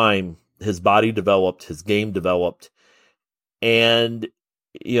 Over time, his body developed, his game developed, and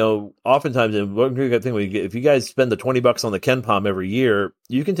oftentimes, and one good thing, if you guys spend the $20 on the KenPom every year,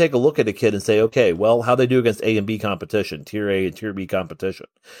 you can take a look at a kid and say, okay, well, how they do against A and B competition, tier A and tier B competition.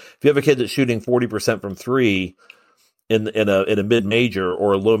 If you have a kid that's shooting 40% from 3 in a mid major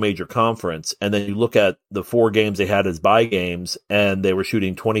or a low major conference, and then you look at the 4 games they had as bye games, and they were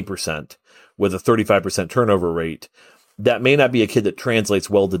shooting 20% with a 35% turnover rate, that may not be a kid that translates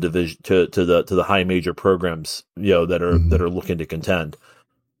well to division to the high major programs, that are looking to contend.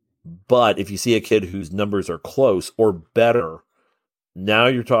 But if you see a kid whose numbers are close or better, now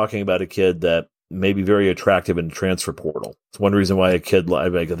you're talking about a kid that may be very attractive in the transfer portal. It's one reason why a kid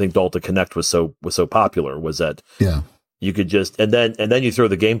like, I think Dalton Connect was so popular, was that you could just and then you throw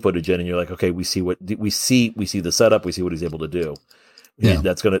the game footage in and you're like, okay, we see the setup, we see what he's able to do. Yeah.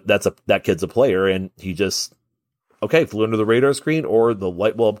 That kid's a player, and he just flew under the radar screen, or the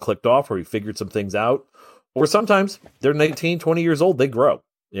light bulb clicked off, or he figured some things out. Or sometimes they're 19, 20 years old, they grow.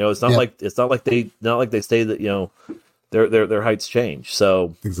 It's not like they stay that, their heights change.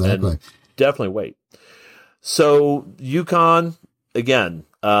 So exactly. Definitely wait. So UConn again,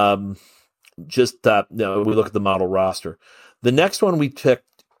 we look at the model roster. The next one we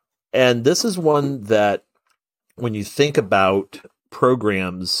picked, and this is one that when you think about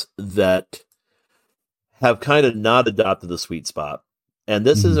programs that have kind of not adopted the sweet spot, and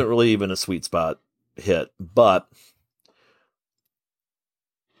this isn't really even a sweet spot hit, but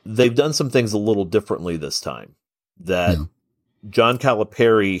they've done some things a little differently this time that John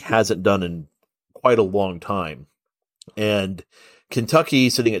Calipari hasn't done in quite a long time. And Kentucky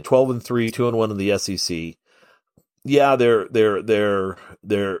sitting at 12-3, 2-1 in the SEC. Yeah, they're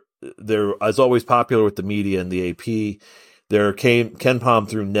as always popular with the media and the AP. Their Ken Pom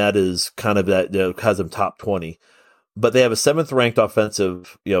through net is kind of that, has them top 20, but they have a 7th ranked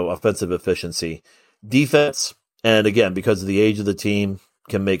offensive efficiency. Defense, and again, because of the age of the team,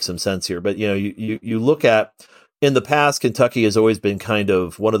 can make some sense here. But you look at, in the past, Kentucky has always been kind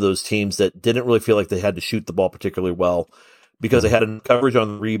of one of those teams that didn't really feel like they had to shoot the ball particularly well, because they had enough coverage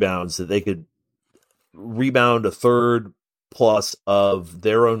on the rebounds that they could rebound a third plus of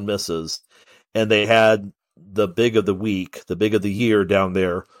their own misses, and they had the big of the week, the big of the year down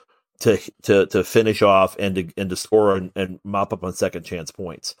there to finish off and to score and mop up on second chance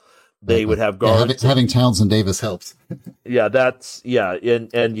points. They would have guards. Having Townsend Davis helps.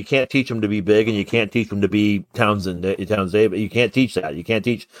 And you can't teach them to be big, and you can't teach them to be Townsend Davis. You can't teach that. You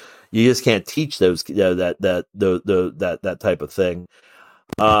just can't teach those that type of thing.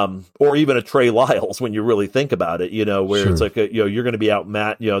 Or even a Trey Lyles, when you really think about it, where it's like you're going to be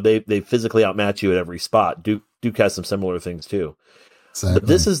outmatched. They physically outmatch you at every spot. Duke has some similar things too. Exactly. But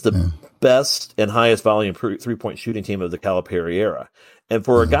this is the best and highest volume 3-point shooting team of the Calipari era. And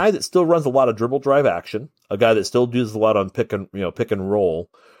for a guy that still runs a lot of dribble drive action, a guy that still does a lot on pick and roll,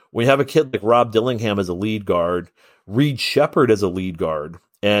 we have a kid like Rob Dillingham as a lead guard, Reed Shepherd as a lead guard,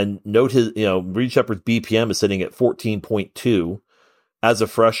 and note his, Reed Shepherd's BPM is sitting at 14.2 as a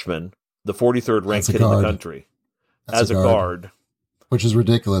freshman, the 43rd ranked kid in the country as a guard, which is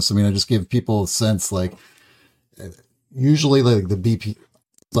ridiculous. I mean, I just give people a sense, like usually like the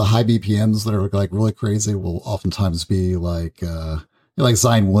high BPMs that are like really crazy will oftentimes be like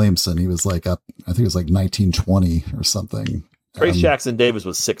Zion Williamson. He was like up, I think it was like 1920 or something. Trace Jackson Davis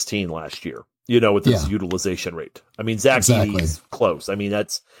was 16 last year, with his utilization rate. I mean, Zach Edey's close. I mean,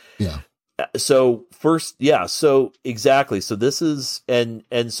 that's, So so exactly. So this is, and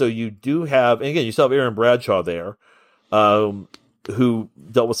so you do have, and again, you still have Aaron Bradshaw there, who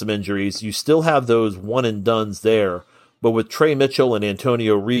dealt with some injuries. You still have those one and dones there, but with Trey Mitchell and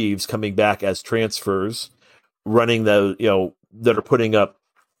Antonio Reeves coming back as transfers, running the, that are putting up,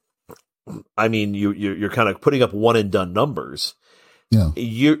 I mean, you're kind of putting up one and done numbers. Yeah.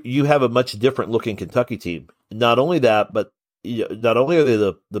 You have a much different looking Kentucky team. Not only that, but not only are they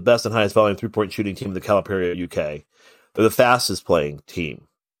the best and highest volume 3-point shooting team in the Calipari at UK, they're the fastest playing team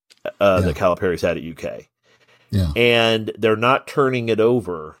that Calipari's had at UK. Yeah. And they're not turning it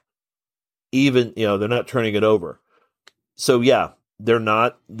over. They're not turning it over. So they're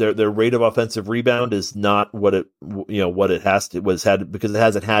not, their rate of offensive rebound is not what it because it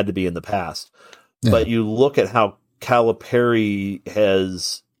hasn't had to be in the past. Yeah. But you look at how Calipari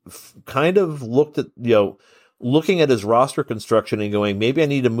has kind of looked at, looking at his roster construction and going, maybe I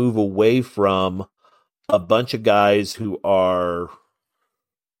need to move away from a bunch of guys who are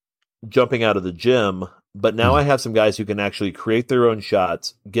jumping out of the gym, but now I have some guys who can actually create their own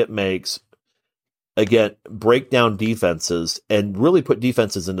shots, get makes, again, break down defenses, and really put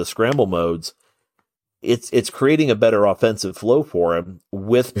defenses into scramble modes. It's creating a better offensive flow for him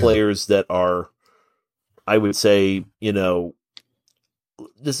with players that are, I would say,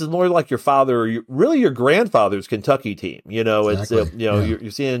 this is more like your father, or really your grandfather's Kentucky team. Exactly. It's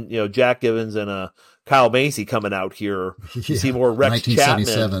you're seeing Jack Givens and Kyle Macy coming out here. You see more Rex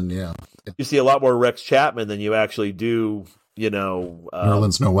Chapman. You see a lot more Rex Chapman than you actually do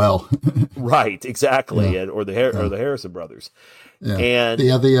Nerlens Noel. Right, exactly, Yeah. or the Harrison brothers. Yeah.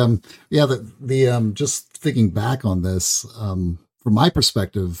 And Just thinking back on this, from my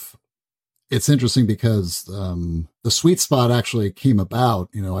perspective, it's interesting because the sweet spot actually came about.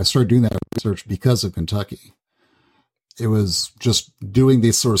 I started doing that research because of Kentucky. It was just doing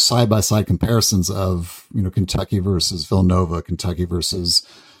these sort of side by side comparisons of, Kentucky versus Villanova, Kentucky versus,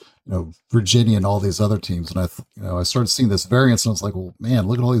 Virginia and all these other teams. And I started seeing this variance and I was like, well, man,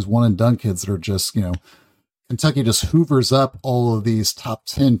 look at all these one and done kids that are just, Kentucky just hoovers up all of these top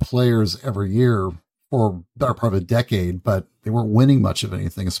 10 players every year for better part of a decade, but they weren't winning much of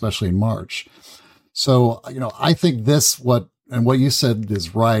anything, especially in March. So, I think what you said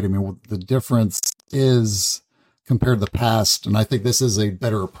is right. I mean, the difference is compared to the past, and I think this is a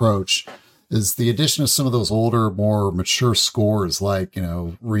better approach, is the addition of some of those older, more mature scorers like,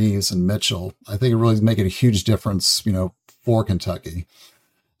 Reeves and Mitchell. I think it really is making a huge difference, for Kentucky.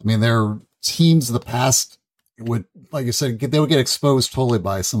 I mean, their teams of the past would, like you said, they would get exposed totally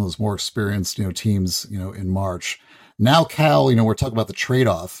by some of those more experienced, teams, in March. Now Cal, we're talking about the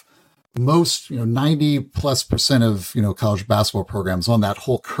trade-off. Most, 90+% of, college basketball programs on that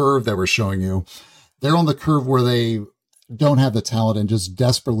whole curve that we're showing you, they're on the curve where they don't have the talent and just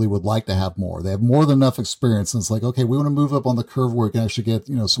desperately would like to have more. They have more than enough experience. And it's like, okay, we want to move up on the curve where we can actually get,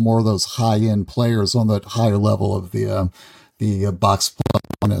 some more of those high-end players on the higher level of the box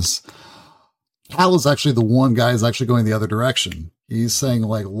plus. Cal is actually the one guy is actually going the other direction. He's saying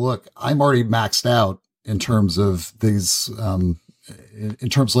like, look, I'm already maxed out in terms of these, in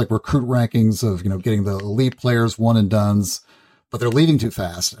terms of like recruit rankings of, getting the elite players, one and dones, but they're leaving too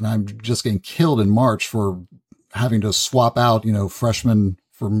fast. And I'm just getting killed in March for having to swap out, freshmen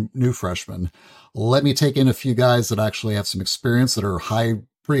for new freshmen. Let me take in a few guys that actually have some experience that are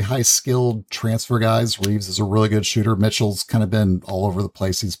pretty high skilled transfer guys. Reeves is a really good shooter. Mitchell's kind of been all over the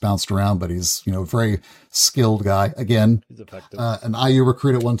place. He's bounced around, but he's, a very skilled guy. Again, he's effective. An IU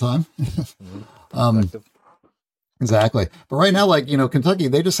recruit at one time. Effective. Exactly. But right now, like, Kentucky,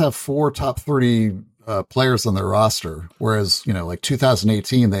 they just have 4 top 30 players on their roster. Whereas, like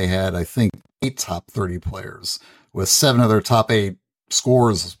 2018, they had, I think, 8 top 30 players with 7 of their top 8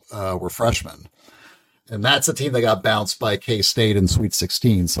 scorers were freshmen. And that's a team that got bounced by K-State in Sweet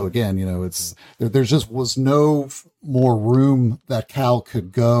 16. So again, there just was no more room that Cal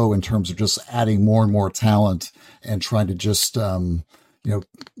could go in terms of just adding more and more talent and trying to just,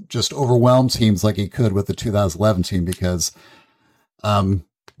 just overwhelm teams like he could with the 2011 team because,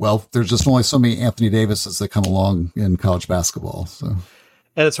 there's just only so many Anthony Davises that come along in college basketball. So,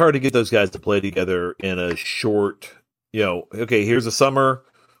 and it's hard to get those guys to play together in a short, okay, here's a summer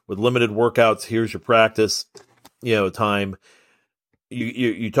with limited workouts. Here's your practice, time.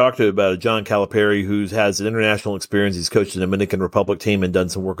 You talked about John Calipari, who has an international experience. He's coached the Dominican Republic team and done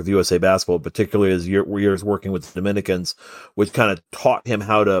some work with USA Basketball, particularly as years working with the Dominicans, which kind of taught him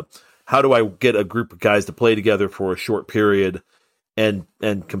how do I get a group of guys to play together for a short period and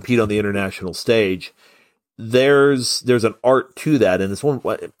compete on the international stage. There's an art to that, and it's one.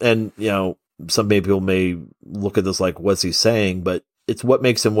 And some people may look at this like, what's he saying? But it's what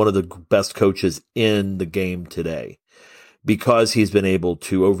makes him one of the best coaches in the game today, because he's been able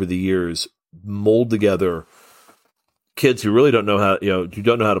to, over the years, mold together kids who really don't know how, who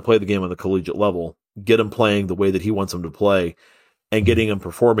don't know how to play the game on the collegiate level, get them playing the way that he wants them to play, and getting them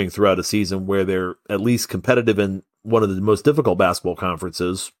performing throughout a season where they're at least competitive in one of the most difficult basketball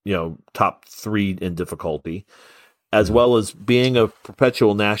conferences, top 3 in difficulty, as well as being a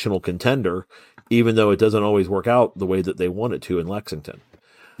perpetual national contender, even though it doesn't always work out the way that they want it to in Lexington.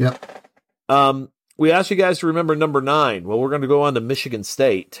 Yep. We asked you guys to remember number 9. Well, we're going to go on to Michigan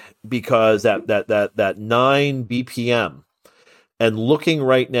State because that 9 BPM, and looking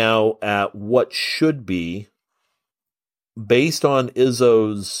right now at what should be based on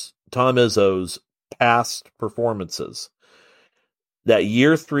Tom Izzo's past performances, that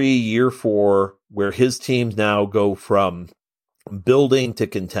year 3, year 4, where his teams now go from building to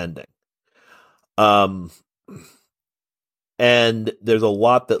contending. And there's a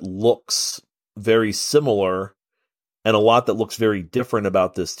lot that looks very similar and a lot that looks very different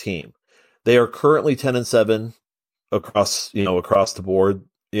about this team. They are currently 10-7 across the board.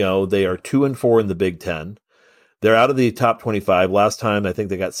 They are 2-4 in the Big Ten. They're out of the top 25. Last time, I think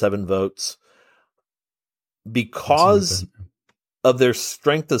they got 7 votes. Because of their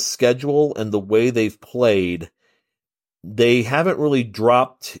strength of schedule and the way they've played, they haven't really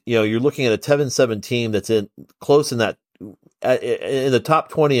dropped. You're looking at a 10-7 team that's close in that in the top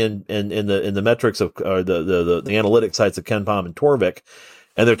 20 in the metrics of the analytic sites of KenPom and Torvik,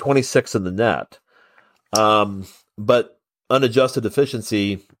 and they're 26 in the net. But unadjusted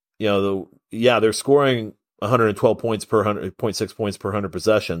efficiency, they're scoring 112 points per 100.6 points per 100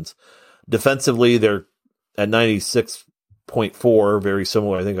 possessions. Defensively, they're at 96.4, very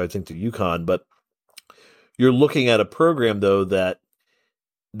similar, I think to UConn. But you're looking at a program though that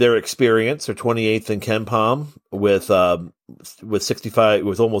their experience, they're 28th in KenPom with 65,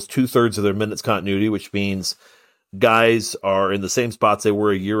 with almost 2/3 of their minutes continuity, which means guys are in the same spots they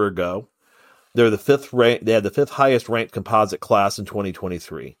were a year ago. They're the fifth rank. They had the 5th highest ranked composite class in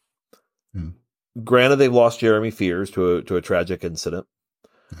 2023. Granted, they've lost Jeremy Fears to a tragic incident,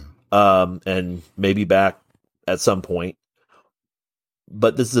 and maybe back at some point.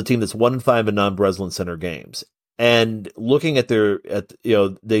 But this is a team that's 1-5 in non-Breslin Center games, and looking at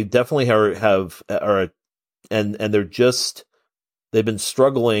they definitely they've been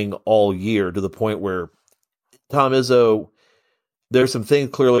struggling all year to the point where Tom Izzo, there's some things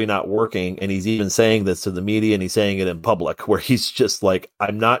clearly not working, and he's even saying this to the media, and he's saying it in public, where he's just like,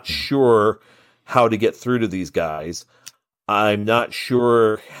 I'm not sure how to get through to these guys. I'm not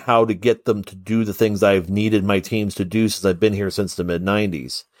sure how to get them to do the things I've needed my teams to do since I've been here since the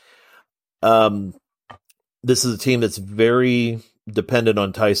mid-90s. This is a team that's very dependent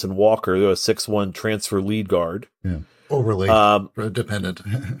on Tyson Walker. They're a 6'1" transfer lead guard. Yeah, overly dependent.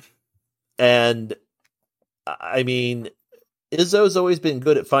 And I mean, Izzo's always been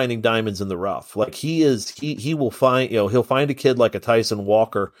good at finding diamonds in the rough. Like he will find, he'll find a kid like a Tyson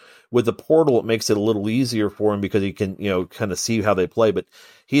Walker. With the portal, it makes it a little easier for him because he can, kind of see how they play. But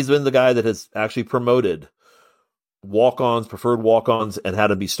he's been the guy that has actually promoted preferred walk-ons, and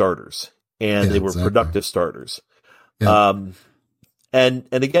had them be starters. And they were productive starters. Yeah. And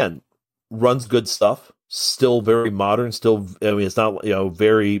again, runs good stuff, still very modern, it's not,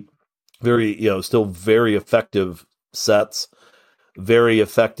 very, very, still very effective sets, very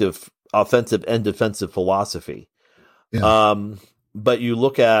effective offensive and defensive philosophy. Yeah. But you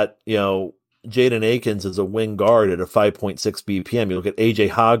look at, Jaden Akins as a wing guard at a 5.6 BPM. You look at AJ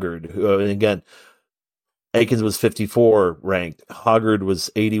Hoggard, who, and again, Akins was 54 ranked. Hoggard was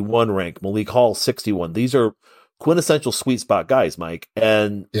 81 ranked. Malik Hall, 61. These are quintessential sweet spot guys, Mike.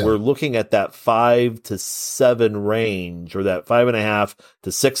 And we're looking at that 5 to 7 range, or that 5.5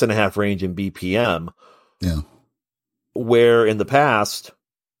 to 6.5 range in BPM. Yeah. Where in the past,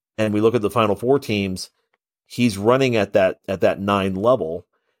 and we look at the Final Four teams, he's running at that 9 level.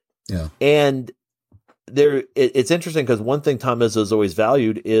 Yeah. And it's interesting because one thing Tom Izzo has always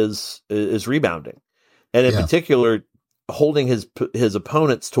valued is rebounding. And in particular, holding his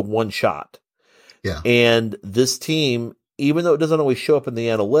opponents to one shot. Yeah. And this team, even though it doesn't always show up in the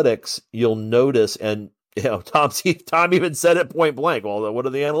analytics, you'll notice, and Tom even said it point blank. Well, what do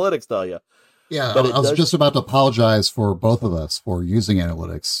the analytics tell you? Yeah, I was just about to apologize for both of us for using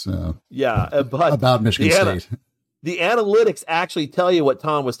analytics. But about Michigan State. The analytics actually tell you what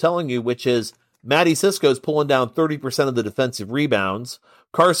Tom was telling you, which is Matty Cisco's pulling down 30% of the defensive rebounds.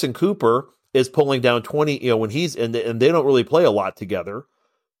 Carson Cooper is pulling down 20, when he's, and they don't really play a lot together.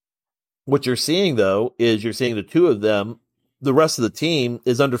 What you're seeing, though, is you're seeing the two of them. The rest of the team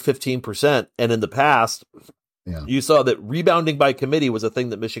is under 15%. And in the past, you saw that rebounding by committee was a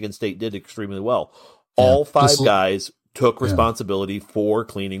thing that Michigan State did extremely well. All 5 guys took responsibility for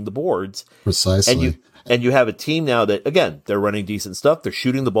cleaning the boards. Precisely. And you have a team now that, again, they're running decent stuff. They're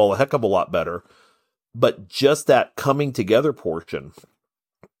shooting the ball a heck of a lot better. But just that coming together portion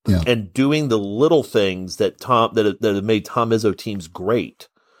and doing the little things that have made Tom Izzo teams great,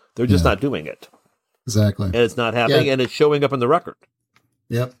 they're just not doing it. Exactly. And it's not happening, and it's showing up in the record.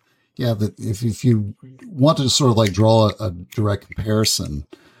 Yep. Yeah, if you want to sort of like draw a direct comparison,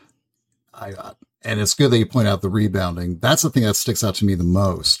 and it's good that you point out the rebounding. That's the thing that sticks out to me the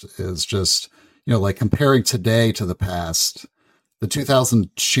most is just, like comparing today to the past. The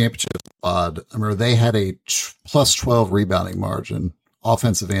 2000 championship squad, I remember they had a plus 12 rebounding margin,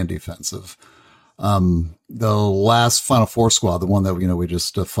 offensive and defensive. The last Final Four squad, the one that, we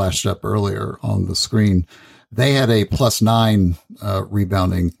just flashed up earlier on the screen, they had a plus 9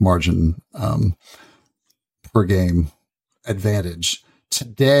 rebounding margin per game advantage.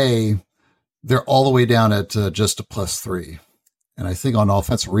 Today, they're all the way down at just a plus 3. And I think on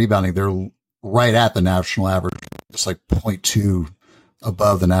offensive rebounding, they're right at the national average, just like 0.2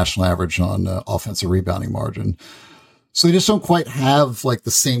 above the national average on offensive rebounding margin. So they just don't quite have like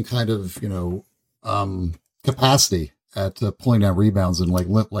the same kind of, capacity at pulling down rebounds and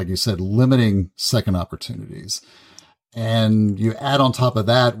like you said, limiting second opportunities. And you add on top of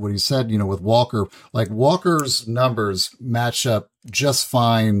that what he said, with Walker, like Walker's numbers match up just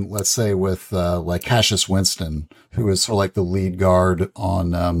fine, let's say with like Cassius Winston, who is sort of like the lead guard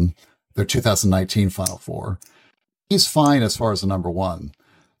on their 2019 Final Four. he's fine as far as the number one.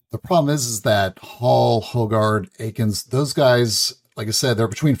 The problem is that Hall, Hogard, Akins, those guys, like I said, they're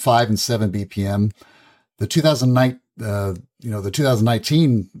between 5 and 7 BPM. The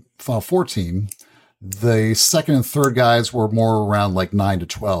 2019 Final Four team, the second and third guys were more around like 9 to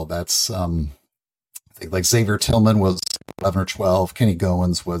 12. That's, I think like Xavier Tillman was 11 or 12. Kenny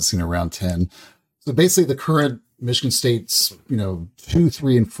Goins was, around 10. So basically the current Michigan State's, 2,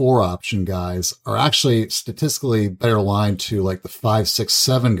 3, and 4 option guys are actually statistically better aligned to like the 5, 6,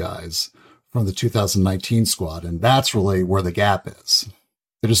 7 guys from the 2019 squad. And that's really where the gap is.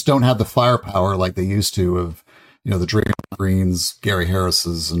 They just don't have the firepower like they used to of, the Draymond Greens, Gary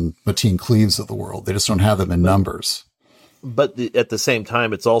Harris's, and Mateen Cleaves of the world. They just don't have them in numbers. But at the same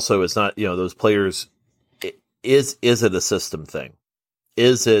time, it's not, those players, is it a system thing?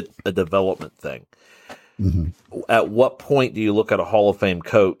 Is it a development thing? Mm-hmm. At what point do you look at a Hall of Fame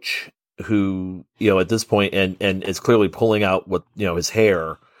coach who, at this point and is clearly pulling out what, his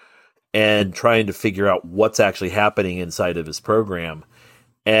hair and trying to figure out what's actually happening inside of his program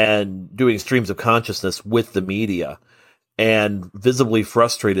and doing streams of consciousness with the media and visibly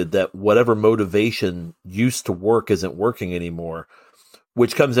frustrated that whatever motivation used to work isn't working anymore,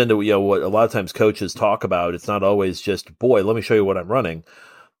 which comes into, what a lot of times coaches talk about. It's not always just, boy, let me show you what I'm running.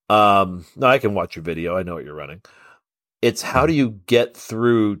 No, I can watch your video. I know what you're running. It's how do you get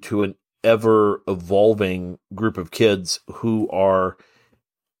through to an ever evolving group of kids who are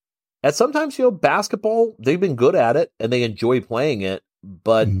at sometimes, basketball, they've been good at it and they enjoy playing it,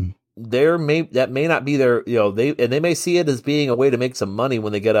 but that may not be their, they may see it as being a way to make some money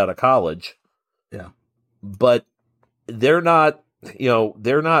when they get out of college. Yeah. But they're not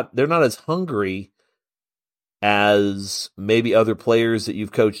as hungry as maybe other players that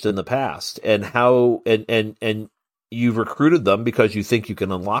you've coached in the past, and how, and you've recruited them because you think you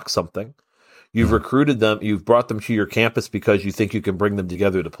can unlock something. You've recruited them, you've brought them to your campus because you think you can bring them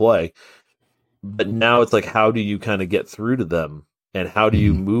together to play. But now it's like, how do you kind of get through to them, and how do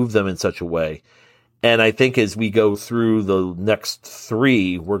you move them in such a way? And I think as we go through the next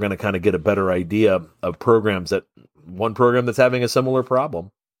 3, we're going to kind of get a better idea of one program that's having a similar problem.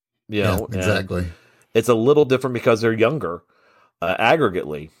 Exactly. It's a little different because they're younger,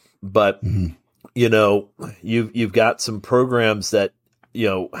 aggregately, but you've got some programs that,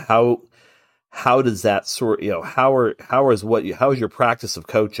 how does that sort, how is your practice of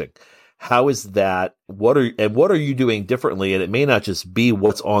coaching? How is that? What are you doing differently? And it may not just be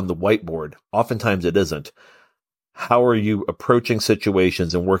what's on the whiteboard. Oftentimes it isn't. How are you approaching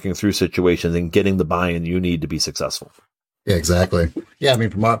situations and working through situations and getting the buy-in you need to be successful? Yeah, exactly. Yeah, I mean,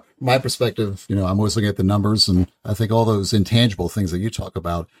 from my perspective, I'm always looking at the numbers, and I think all those intangible things that you talk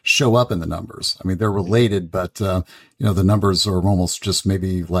about show up in the numbers. I mean, they're related, but the numbers are almost just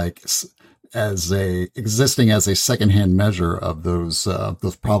maybe like existing as a secondhand measure of those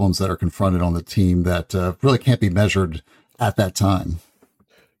problems that are confronted on the team that really can't be measured at that time.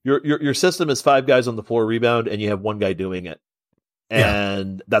 Your system is 5 guys on the floor rebound, and you have 1 guy doing it,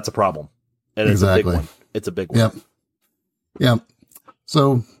 and that's a problem. And it's a big one. It's a big one. Yep. Yeah.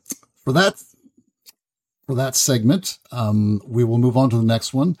 So for that segment, we will move on to the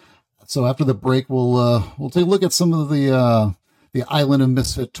next one. So after the break, we'll take a look at some of the Island of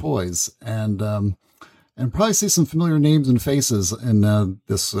Misfit Toys and probably see some familiar names and faces in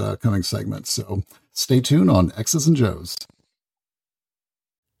this coming segment. So stay tuned on X's and Joe's.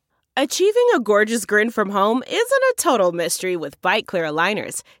 Achieving a gorgeous grin from home isn't a total mystery with Byte Clear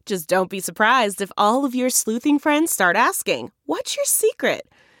aligners. Just don't be surprised if all of your sleuthing friends start asking, "What's your secret?"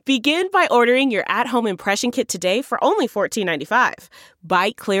 Begin by ordering your at-home impression kit today for only $14.95.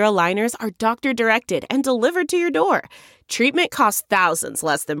 Byte Clear aligners are doctor-directed and delivered to your door. Treatment costs thousands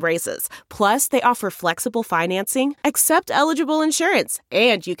less than braces. Plus, they offer flexible financing, accept eligible insurance,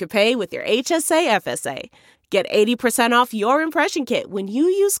 and you can pay with your HSA FSA. Get 80% off your impression kit when you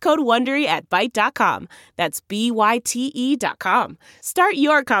use code WONDERY at Byte.com. That's BYTE.com. Start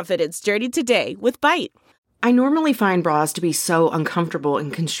your confidence journey today with Byte. I normally find bras to be so uncomfortable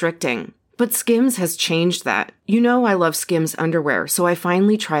and constricting, but Skims has changed that. I love Skims underwear, so I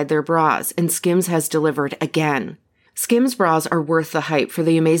finally tried their bras, and Skims has delivered again. Skims bras are worth the hype for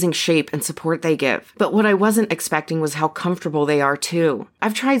the amazing shape and support they give, but what I wasn't expecting was how comfortable they are too.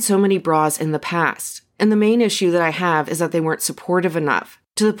 I've tried so many bras in the past, and the main issue that I have is that they weren't supportive enough,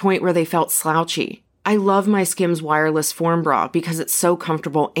 to the point where they felt slouchy. I love my Skims wireless form bra because it's so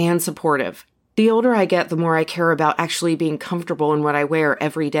comfortable and supportive. The older I get, the more I care about actually being comfortable in what I wear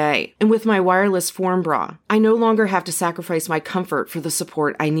every day. And with my wireless form bra, I no longer have to sacrifice my comfort for the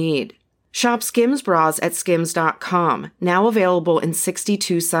support I need. Shop Skims bras at skims.com, now available in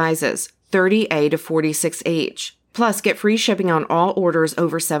 62 sizes, 30A to 46H. Plus, get free shipping on all orders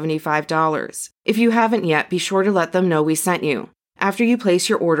over $75. If you haven't yet, be sure to let them know we sent you. After you place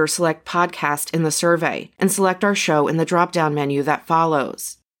your order, select podcast in the survey and select our show in the drop-down menu that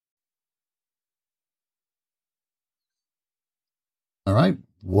follows. All right.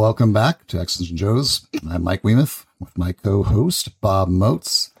 Welcome back to X's and Joe's. I'm Mike Weemuth with my co-host, Bob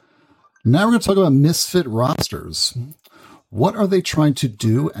Moats. Now we're going to talk about Misfit rosters. What are they trying to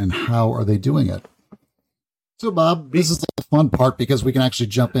do and how are they doing it? So, Bob, this is the fun part because we can actually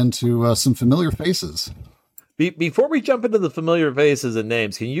jump into some familiar faces. Before we jump into the familiar faces and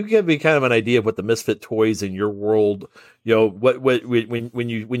names, can you give me kind of an idea of what the Misfit toys in your world, what when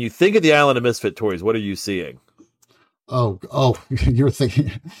you think of the island of Misfit toys, what are you seeing? Oh, you're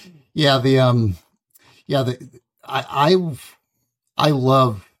thinking, I love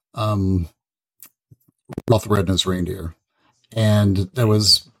Rudolph the Red-Nosed Reindeer, and that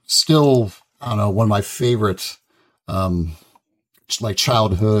was still, I don't know, one of my favorite,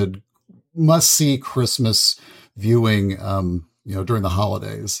 childhood must-see Christmas viewing, during the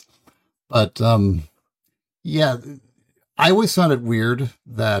holidays. But, I always found it weird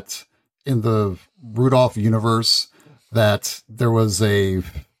that in the Rudolph universe that there was I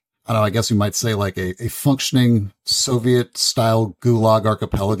guess you might say like a functioning Soviet-style gulag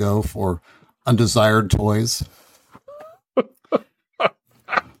archipelago for undesired toys.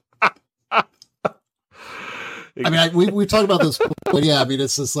 I mean, we talked about this, but yeah, I mean,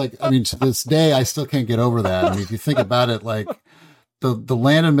 it's just like, to this day, I still can't get over that. I mean, if you think about it, like the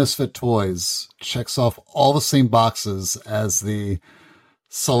land of Misfit Toys checks off all the same boxes as the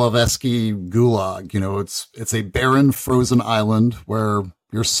Solovetsky Gulag. It's a barren, frozen island where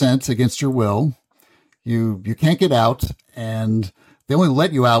you're sent against your will. You can't get out, and they only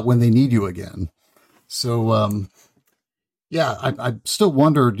let you out when they need you again. So, I still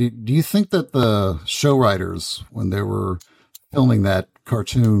wonder, do you think that the show writers, when they were filming that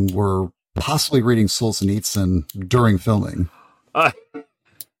cartoon, were possibly reading Solzhenitsyn during filming?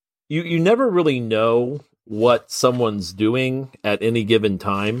 You never really know what someone's doing at any given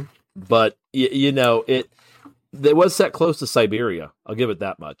time, but it was set close to Siberia. I'll give it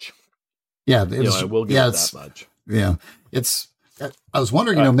that much. Yeah, I will give it that much. Yeah, I was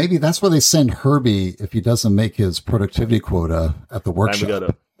wondering, maybe that's where they send Herbie if he doesn't make his productivity quota at the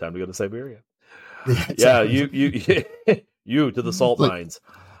workshop. Time to go to Siberia. Yeah, exactly. you to the salt mines.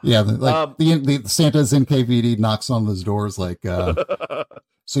 Yeah, the Santa's NKVD knocks on his doors like,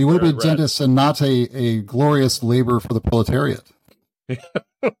 so you would have been dentist and not a glorious labor for the proletariat.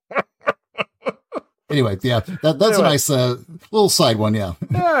 Anyway, that's a nice little side one, yeah.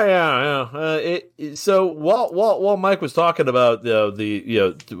 Yeah. So while Mike was talking about was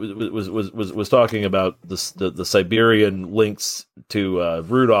talking about the Siberian links to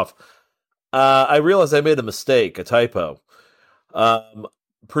Rudolph, I realized I made a mistake, a typo.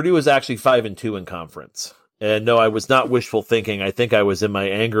 Purdue is actually 5-2 in conference. And no, I was not wishful thinking. I think I was in my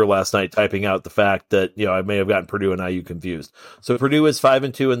anger last night typing out the fact that I may have gotten Purdue and IU confused. So Purdue is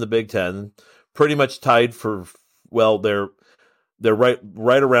 5-2 in the Big Ten. Pretty much tied for, they're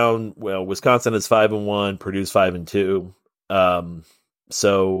right around, Wisconsin is 5-1, Purdue's 5-2.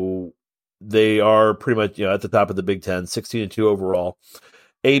 So they are pretty much, at the top of the Big Ten, 16-2 overall.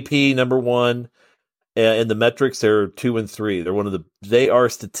 AP number one in the metrics, they're 2-3. They are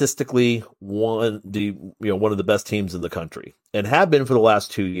statistically one of the best teams in the country and have been for the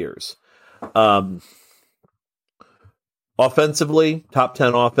last 2 years. Offensively, top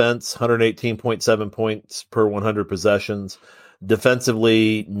 10 offense, 118.7 points per 100 possessions.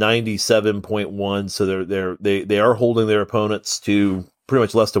 Defensively, 97.1. So they are holding their opponents to pretty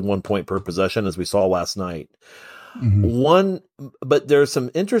much less than 1 point per possession, as we saw last night. Mm-hmm. But there are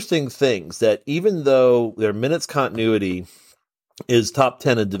some interesting things that even though their minutes continuity is top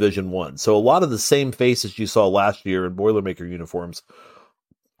 10 in Division I, so a lot of the same faces you saw last year in Boilermaker uniforms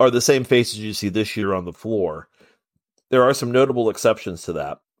are the same faces you see this year on the floor. There are some notable exceptions to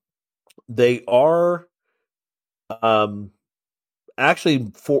that. They are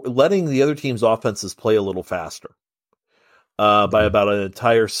actually letting the other team's offenses play a little faster by about an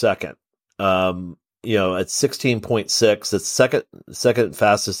entire second. At 16.6, it's second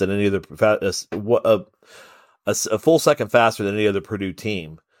fastest than any other, a full second faster than any other Purdue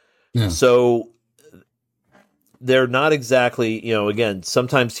team. Yeah. So they're not exactly, again,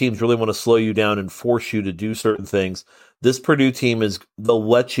 sometimes teams really want to slow you down and force you to do certain things. This Purdue team they'll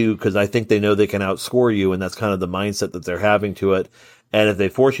let you because I think they know they can outscore you, and that's kind of the mindset that they're having to it. And if they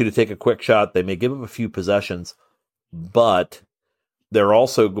force you to take a quick shot, they may give up a few possessions, but they're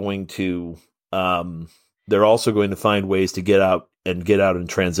also going to find ways to get out and get out and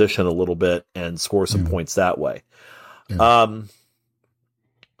transition a little bit and score some points that way. Yeah.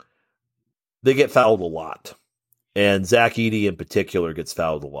 They get fouled a lot, and Zach Edey in particular gets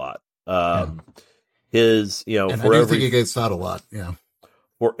fouled a lot. His, and for I do every think he gets fouled a lot. Yeah.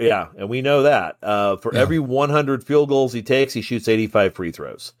 And we know that for every 100 field goals he takes, he shoots 85 free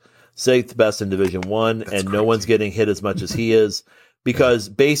throws. Sixth best in Division I, and crazy. No one's getting hit as much as he is because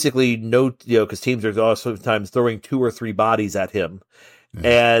basically because teams are also sometimes throwing 2 or 3 bodies at him.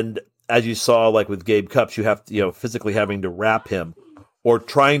 Yeah. And as you saw, like with Gabe Cupps, you have to, physically having to wrap him or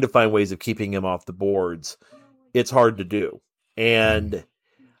trying to find ways of keeping him off the boards. It's hard to do. And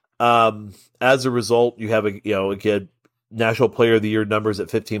as a result, you have a kid, National Player of the Year numbers at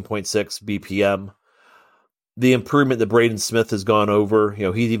 15.6 BPM. The improvement that Braden Smith has gone over,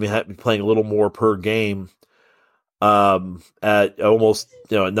 he's even had playing a little more per game at almost at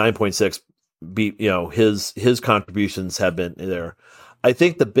 9.6. His contributions have been there. I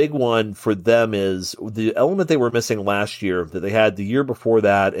think the big one for them is the element they were missing last year that they had the year before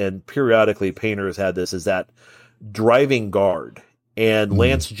that, and periodically Painter has had this, is that driving guard. And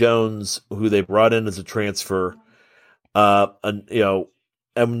Lance Jones, who they brought in as a transfer, we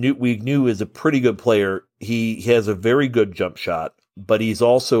knew is a pretty good player. He has a very good jump shot, but he's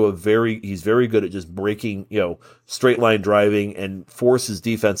also he's very good at just breaking, straight line driving, and forces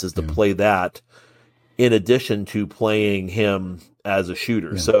defenses to play that in addition to playing him as a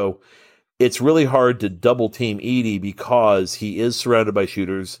shooter. So it's really hard to double team Edey because he is surrounded by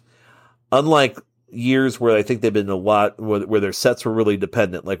shooters. Unlike years where I think they've been a lot where their sets were really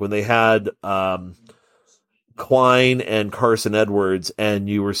dependent, like when they had Klein and Carson Edwards, and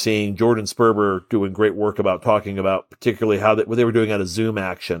you were seeing Jordan Sperber doing great work about talking about particularly what they were doing out of zoom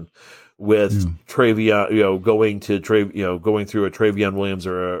action with Travion, going through a Travion Williams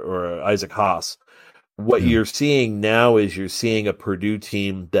or a Isaac Haas. What you're seeing now is you're seeing a Purdue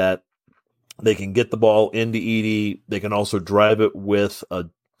team that they can get the ball into Edey. They can also drive it with a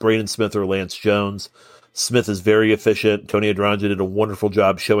Braden Smith or Lance Jones. Smith is very efficient. Tony Adranja did a wonderful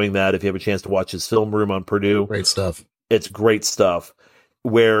job showing that. If you have a chance to watch his film room on Purdue, great stuff. It's great stuff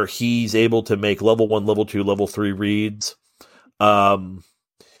where he's able to make level 1, level 2, level 3 reads.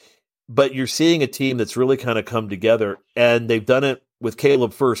 But you're seeing a team that's really kind of come together, and they've done it with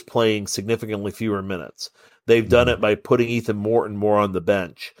Caleb First playing significantly fewer minutes. They've done it by putting Ethan Morton more on the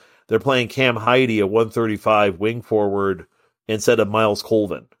bench. They're playing Cam Heide, a 135 wing forward, instead of Miles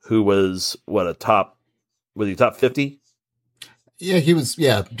Colvin, who was top 50? Yeah, he was.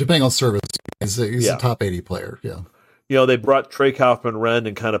 Yeah, depending on service, he's a top 80 player. Yeah. They brought Trey Kaufman-Renn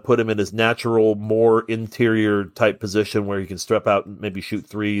and kind of put him in his natural, more interior type position where he can step out and maybe shoot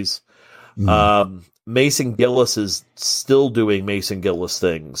threes. Mason Gillis is still doing Mason Gillis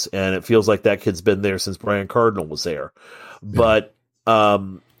things, and it feels like that kid's been there since Brian Cardinal was there. Yeah.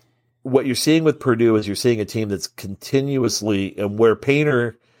 But what you're seeing with Purdue is you're seeing a team that's continuously, and where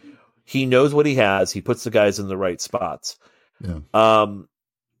Painter, he knows what he has. He puts the guys in the right spots. Yeah.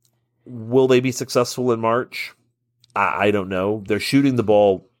 Will they be successful in March? I don't know. They're shooting the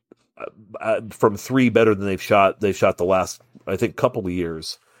ball from 3 better than they've shot the last, I think, couple of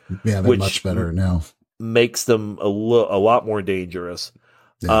years. Yeah, they're much better now. Makes them a lot more dangerous.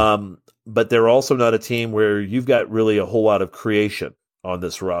 Yeah. But they're also not a team where you've got really a whole lot of creation on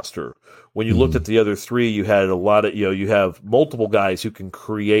this roster. When you looked at the other 3, you had a lot of, you have multiple guys who can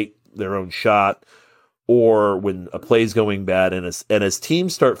create their own shot, or when a play's going bad, and as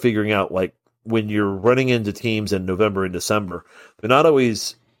teams start figuring out, like when you're running into teams in November and December, they're not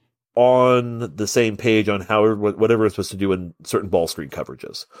always on the same page on whatever it's supposed to do in certain ball screen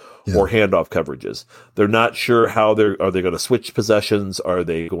coverages or handoff coverages. They're not sure are they going to switch possessions? Are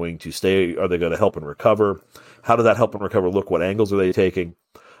they going to stay? Are they going to help and recover? How does that help and recover look? What angles are they taking?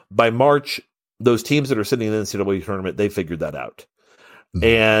 By March, those teams that are sitting in the NCAA tournament, they figured that out.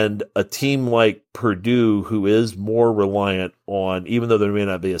 And a team like Purdue, who is more reliant on, even though there may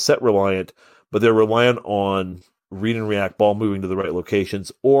not be a set reliant, but they're reliant on read and react, ball moving to the right locations,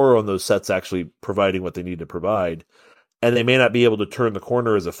 or on those sets actually providing what they need to provide. And they may not be able to turn the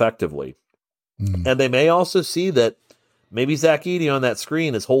corner as effectively. And they may also see that maybe Zach Edey on that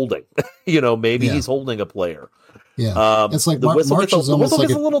screen is holding. Maybe he's holding a player. Yeah, it's like March is almost like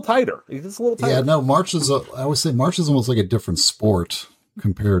a little tighter. It's a little tighter. Yeah, no, March is. I always say March is almost like a different sport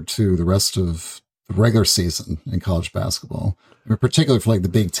compared to the rest of the regular season in college basketball. I mean, particularly for like the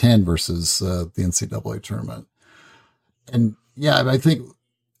Big Ten versus the NCAA tournament. And yeah, I think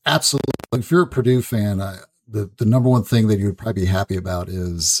absolutely. If you're a Purdue fan, the number one thing that you would probably be happy about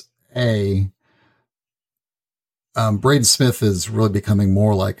is Braden Smith is really becoming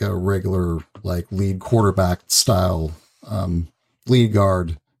more like a regular, like lead quarterback style lead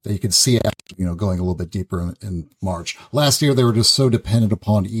guard that you could see, going a little bit deeper in March. Last year, they were just so dependent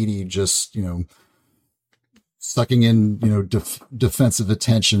upon Edey just, sucking in, defensive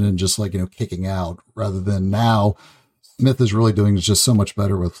attention and just like, kicking out, rather than now Smith is really doing just so much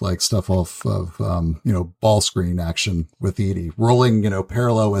better with like stuff off of, ball screen action with Edey, rolling,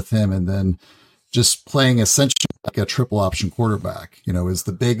 parallel with him, and then just playing essentially like a triple option quarterback. Is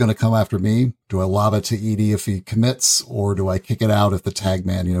the big going to come after me? Do I lob it to Edey if he commits, or do I kick it out if the tag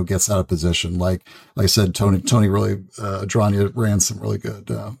man, gets out of position? Like I said, Tony really, Adranya ran some really good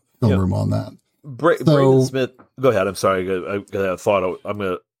film room on that. Braden Smith, go ahead. I'm sorry. I got a thought.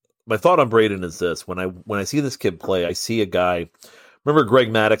 My thought on Braden is this: when I see this kid play, I see a guy. Remember Greg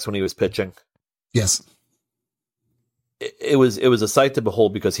Maddux when he was pitching? Yes. It was a sight to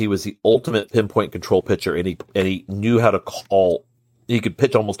behold, because he was the ultimate pinpoint control pitcher, and he knew how to call. He could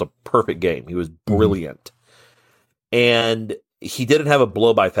pitch almost a perfect game. He was brilliant, and he didn't have a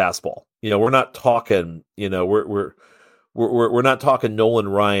blow by fastball. We're not talking. We're not talking Nolan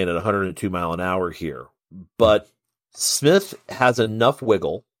Ryan at 102 mile an hour here, but Smith has enough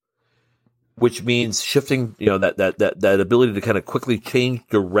wiggle, which means shifting. That ability to kind of quickly change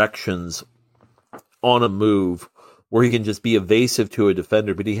directions on a move, where he can just be evasive to a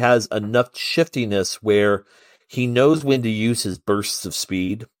defender, but he has enough shiftiness where he knows when to use his bursts of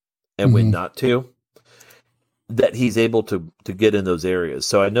speed and when not to, that he's able to get in those areas.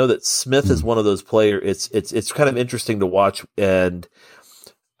 So I know that Smith is one of those players. It's kind of interesting to watch. And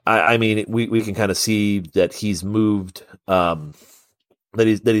I mean, we can kind of see that he's moved, that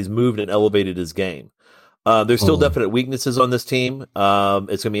he's moved and elevated his game. There's still definite weaknesses on this team. It's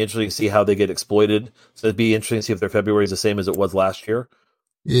going to be interesting to see how they get exploited. So it'd be interesting to see if their February is the same as it was last year.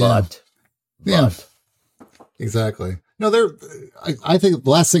 Yeah. But exactly. No, I think the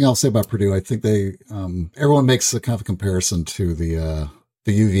last thing I'll say about Purdue, I think they, everyone makes a kind of a comparison to the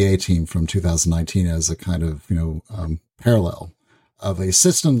UVA team from 2019 as a kind of, parallel of a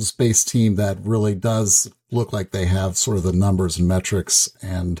systems-based team that really does look like they have sort of the numbers and metrics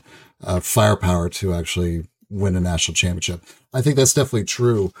and firepower to actually win a national championship. I think that's definitely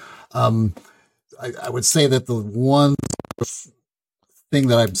true. I would say that the one thing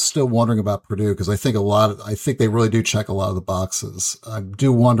that I'm still wondering about Purdue, because I think they really do check a lot of the boxes. I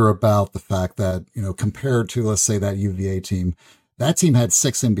do wonder about the fact that, compared to, let's say, that UVA team, that team had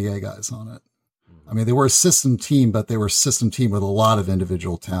 6 NBA guys on it. I mean, they were a system team, but they were a system team with a lot of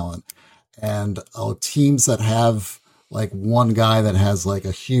individual talent. And teams that have like one guy that has like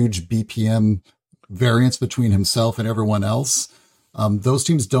a huge BPM variance between himself and everyone else, those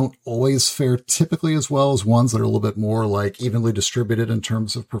teams don't always fare typically as well as ones that are a little bit more like evenly distributed in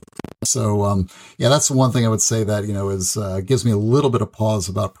terms of performance. So, that's the one thing I would say that, is, gives me a little bit of pause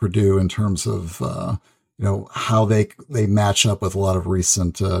about Purdue in terms of, how they match up with a lot of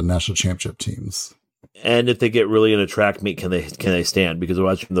recent, national championship teams. And if they get really in a track meet, can they stand? Because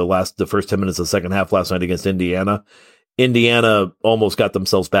watching the first 10 minutes of the second half last night against Indiana almost got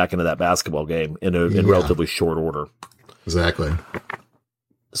themselves back into that basketball game in relatively short order. Exactly.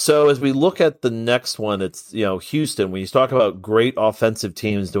 So as we look at the next one, it's, Houston. When you talk about great offensive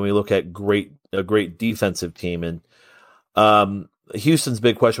teams, then we look at a great defensive team. And Houston's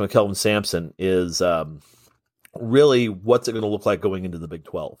big question with Kelvin Sampson is really what's it going to look like going into the Big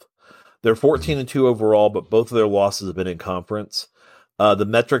 12? They're 14-2 overall, but both of their losses have been in conference. The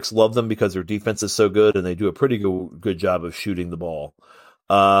metrics love them because their defense is so good, and they do a pretty good job of shooting the ball.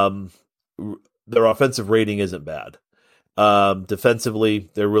 Their offensive rating isn't bad. Defensively,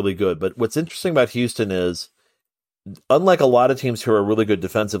 they're really good. But what's interesting about Houston is, unlike a lot of teams who are really good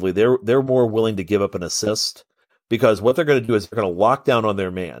defensively, they're more willing to give up an assist, because what they're going to do is they're going to lock down on their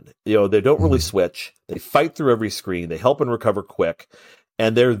man. They don't really switch. They fight through every screen. They help and recover quick.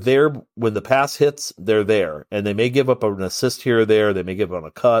 And they're there when the pass hits, they're there. And they may give up an assist here or there. They may give up on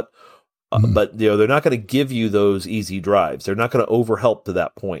a cut. But they're not going to give you those easy drives. They're not going to overhelp to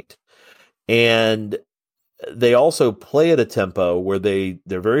that point. And they also play at a tempo where they're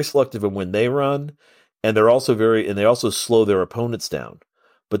very selective in when they run, and they also slow their opponents down.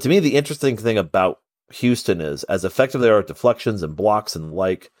 But to me, the interesting thing about Houston is, as effective they are at deflections and blocks and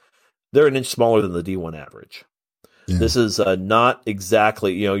they're an inch smaller than the D1 average. Yeah. This is not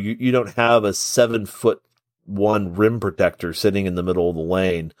exactly, you don't have a 7'1" rim protector sitting in the middle of the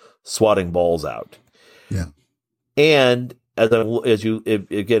lane swatting balls out. Yeah. And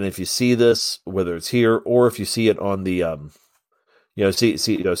if you see this, whether it's here or if you see it on the,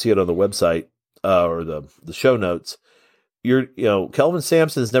 see it on the website or the show notes, Kelvin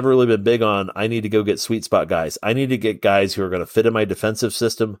Sampson's never really been big on, I need to go get sweet spot guys. I need to get guys who are going to fit in my defensive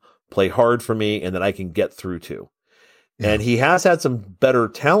system, play hard for me, and that I can get through to. And he has had some better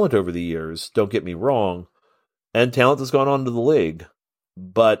talent over the years, don't get me wrong, and talent has gone on to the league,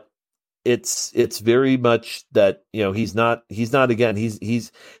 but it's very much that, he's not again,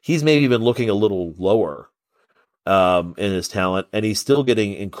 he's maybe even looking a little lower in his talent, and he's still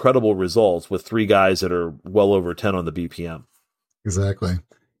getting incredible results with 3 guys that are well over 10 on the BPM. Exactly.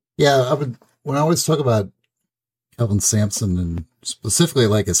 Yeah, when I always talk about Kelvin Sampson and specifically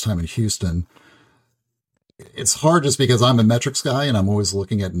like his time in Houston, it's hard just because I'm a metrics guy and I'm always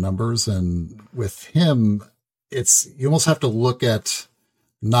looking at numbers. And with him, you almost have to look at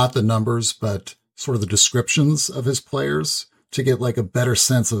not the numbers, but sort of the descriptions of his players to get like a better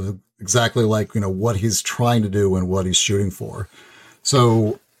sense of exactly like, what he's trying to do and what he's shooting for.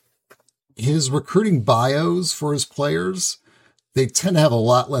 So his recruiting bios for his players, they tend to have a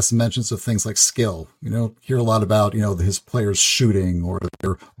lot less mentions of things like skill. Hear a lot about, his players shooting or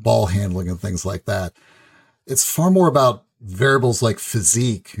their ball handling and things like that. It's far more about variables like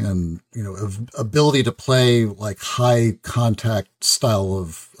physique and, ability to play like high contact style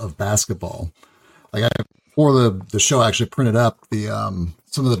of basketball. Like before the show, I actually printed up the,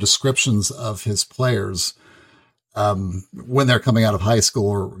 some of the descriptions of his players, when they're coming out of high school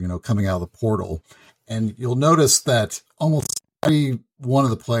or, coming out of the portal. And you'll notice that almost every one of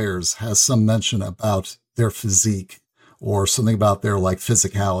the players has some mention about their physique or something about their like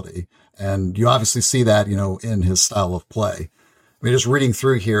physicality. And you obviously see that, in his style of play. I mean, just reading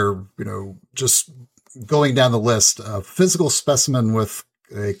through here, just going down the list, physical specimen with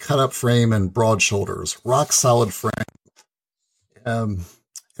a cut up frame and broad shoulders, rock solid frame,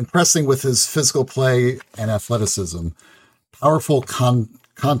 impressing with his physical play and athleticism, powerful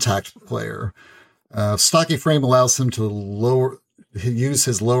contact player, stocky frame allows him to use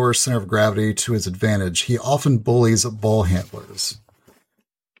his lower center of gravity to his advantage. He often bullies ball handlers.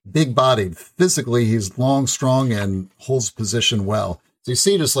 Big-bodied. Physically, he's long, strong, and holds position well. So you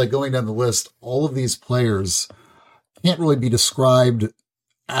see, just like going down the list, all of these players can't really be described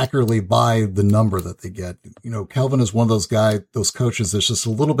accurately by the number that they get. Kelvin is one of those coaches that's just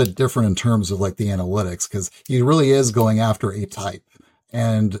a little bit different in terms of like the analytics, because he really is going after a type.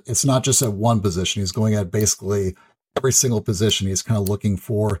 And it's not just at one position. He's going at basically every single position. He's kind of looking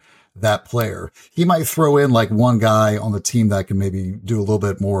for that player. He might throw in like one guy on the team that can maybe do a little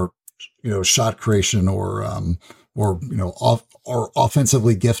bit more, shot creation or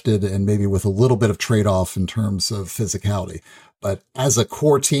offensively gifted and maybe with a little bit of trade-off in terms of physicality. But as a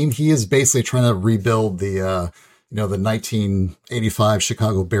core team, he is basically trying to rebuild the 1985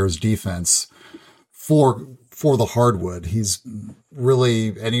 Chicago Bears defense for the hardwood. He's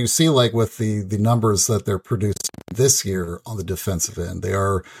really, and you see like with the numbers that they're producing this year on the defensive end, they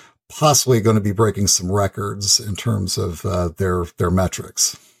are possibly going to be breaking some records in terms of their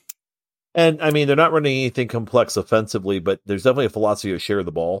metrics. And I mean, they're not running anything complex offensively, but there's definitely a philosophy of share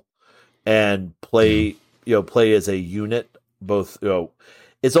the ball and play as a unit. Both,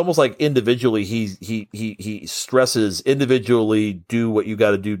 it's almost like individually he stresses individually do what you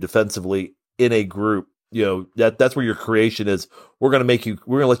got to do defensively in a group. That's where your creation is. We're going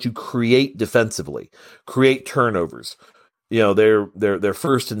to let you create defensively, create turnovers. They're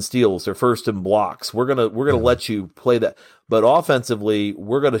first in steals, they're first in blocks. We're going to let you play that. But offensively,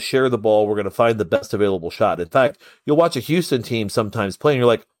 we're going to share the ball. We're going to find the best available shot. In fact, you'll watch a Houston team sometimes play and you're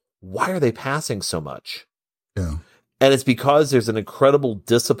like, why are they passing so much? Yeah. And it's because there's an incredible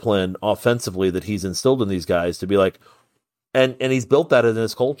discipline offensively that he's instilled in these guys to be like, and he's built that in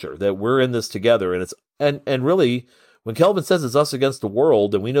his culture that we're in this together. And it's, and really when Kelvin says it's us against the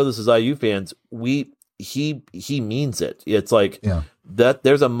world, and we know this as IU fans, he means it. It's like that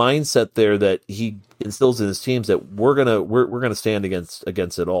there's a mindset there that he instills in his teams that we're going to stand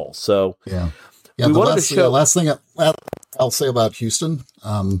against it all. So the last thing I'll say about Houston.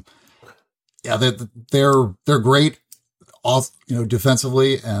 They're great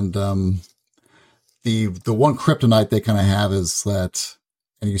defensively. And, the one kryptonite they kind of have is that,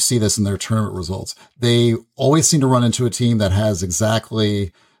 and you see this in their tournament results, they always seem to run into a team that has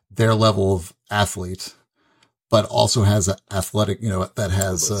exactly their level of athlete, but also has athletic, that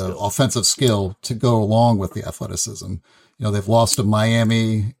has offensive skill to go along with the athleticism. They've lost to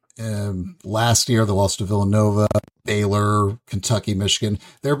Miami last year. They lost to Villanova, Baylor, Kentucky, Michigan.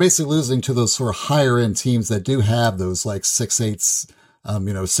 They're basically losing to those sort of higher end teams that do have those like 6'8",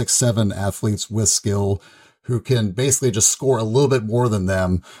 6'7" athletes with skill who can basically just score a little bit more than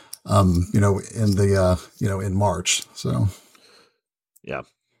them, in March. So, yeah.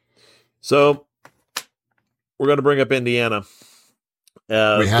 So we're going to bring up Indiana.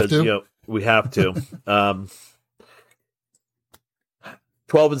 We have to. We have to.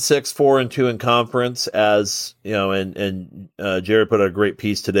 12-6, 4-2 in conference, as you know, and Jared put out a great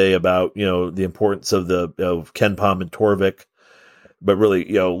piece today about, you know, the importance of Ken Pom and Torvik. But really,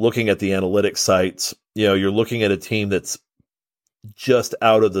 you know, looking at the analytics sites, you know, you're looking at a team that's just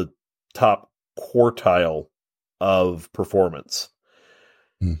out of the top quartile of performance.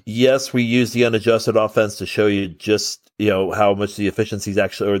 Yes, we use the unadjusted offense to show you just, you know, how much the efficiencies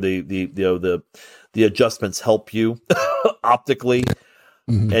actually, or the adjustments help you optically.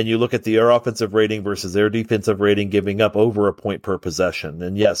 And you look at their offensive rating versus their defensive rating, giving up over a point per possession.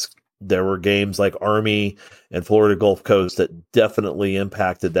 And yes, there were games like Army and Florida Gulf Coast that definitely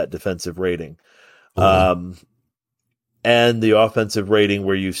impacted that defensive rating. And the offensive rating,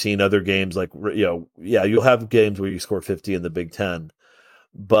 where you've seen other games like, you know, yeah, you'll have games where you score 50 in the Big Ten,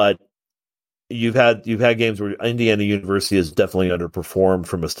 but you've had games where Indiana University has definitely underperformed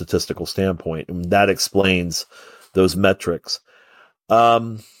from a statistical standpoint, and that explains those metrics.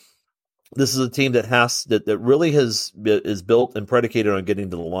 This is a team that really is built and predicated on getting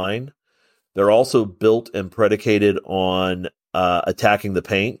to the line. They're also built and predicated on attacking the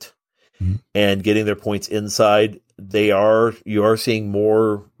paint and getting their points inside. You are seeing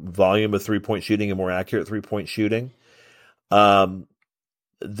more volume of 3-point shooting and more accurate 3-point shooting. They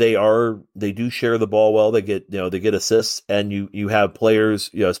do share the ball well. They get assists, and you have players,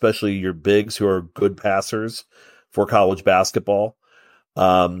 you know, especially your bigs, who are good passers for college basketball.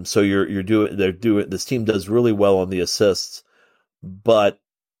 So this team does really well on the assists, but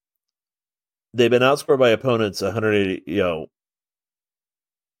they've been outscored by opponents 180, you know,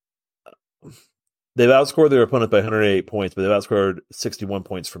 they've outscored their opponent by 108 points, but they've outscored 61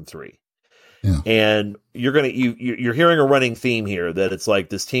 points from three. Yeah. And you're hearing a running theme here that it's like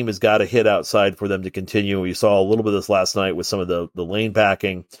this team has got to hit outside for them to continue. We saw a little bit of this last night with some of the lane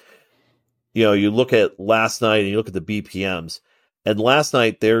packing. You know, you look at last night and you look at the BPMs, and last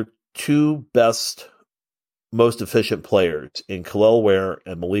night their two best, most efficient players in Kel'el Ware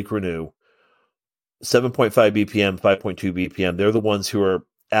and Malik Reneau, 7.5 BPM, 5.2 BPM. They're the ones who are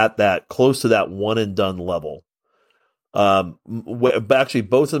at that close to that one and done level. Actually,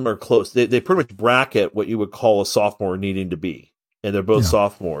 both of them are close. They pretty much bracket what you would call a sophomore needing to be, and they're both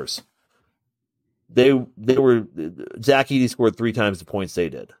sophomores. They were Zach Edey scored 3 times the points they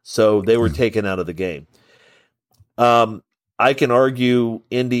did, so they were taken out of the game. I can argue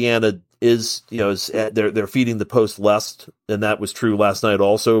Indiana is they're feeding the post less, and that was true last night.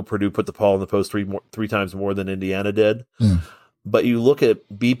 Also, Purdue put the ball in the post three times more than Indiana did. But you look at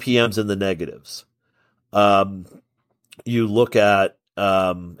BPMs in the negatives. You look at,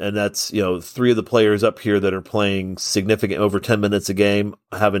 and that's, 3 of the players up here that are playing significant over 10 minutes a game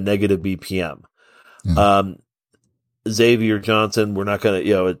have a negative BPM. Xavier Johnson, we're not going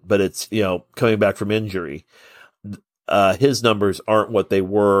to, but it's, coming back from injury. His numbers aren't what they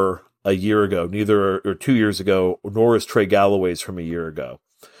were a year ago, or 2 years ago, nor is Trey Galloway's from a year ago.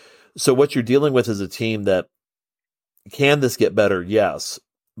 So what you're dealing with is a team that, can this get better? Yes.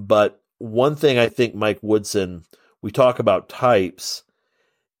 But one thing I think Mike Woodson, we talk about types,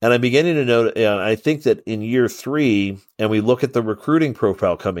 and I'm beginning to note, I think that in year 3, and we look at the recruiting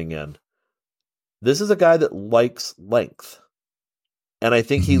profile coming in, this is a guy that likes length. And I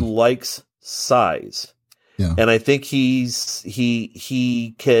think he likes size. Yeah. And I think he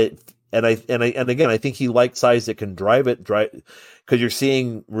can, and again, I think he likes size that can drive, because you're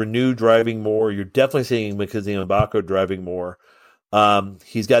seeing Reneau driving more. You're definitely seeing Makazi Mbako driving more.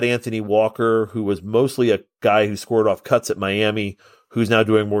 He's got Anthony Walker, who was mostly a guy who scored off cuts at Miami, who's now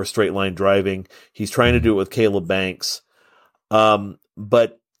doing more straight line driving. He's trying to do it with Caleb Banks.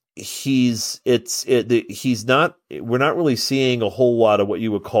 But we're not really seeing a whole lot of what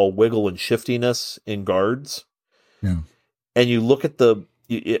you would call wiggle and shiftiness in guards. Yeah. And you look at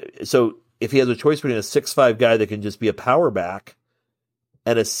so if he has a choice between a 6'5" guy that can just be a power back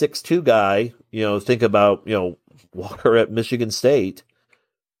and a 6'2" guy, think about, Walker at Michigan State,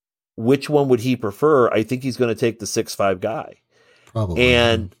 which one would he prefer? I think he's going to take the 6'5" guy. Probably.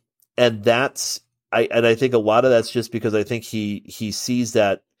 And that's, I think a lot of that's just because I think he sees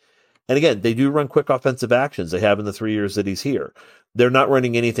that. And again, they do run quick offensive actions. They have in the 3 years that he's here. They're not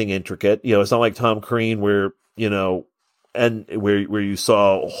running anything intricate. It's not like Tom Crean where, and where you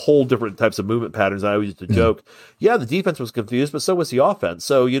saw whole different types of movement patterns. I always used to joke, the defense was confused, but so was the offense.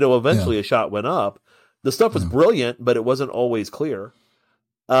 So, eventually a shot went up. The stuff was brilliant, but it wasn't always clear.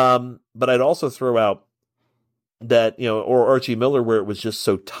 But I'd also throw out that, or Archie Miller, where it was just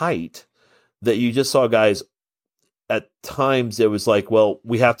so tight that you just saw guys at times it was like, well,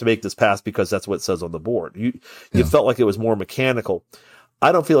 we have to make this pass because that's what it says on the board. You felt like it was more mechanical.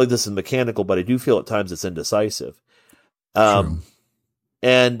 I don't feel like this is mechanical, but I do feel at times it's indecisive.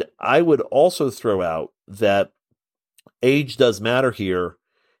 And I would also throw out that age does matter here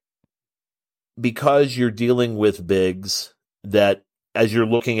because you're dealing with bigs that, as you're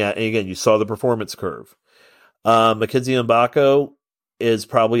looking at, and again, you saw the performance curve. Mackenzie Mbako is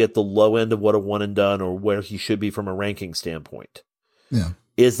probably at the low end of what a one and done or where he should be from a ranking standpoint. Yeah.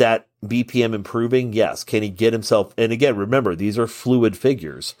 Is that BPM improving? Yes. Can he get himself? And again, remember, these are fluid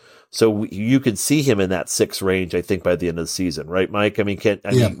figures. So you could see him in that 6 range, I think, by the end of the season, right, Mike? I mean, can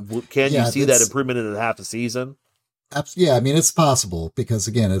you see that improvement in half a season? Yeah. I mean, it's possible because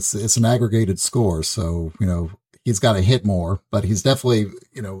again, it's an aggregated score. So, he's got to hit more, but he's definitely,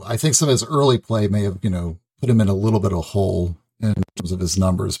 I think some of his early play may have, put him in a little bit of a hole in terms of his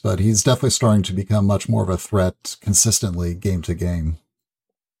numbers, but he's definitely starting to become much more of a threat consistently game to game.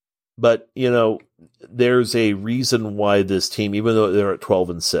 But, there's a reason why this team, even though they're at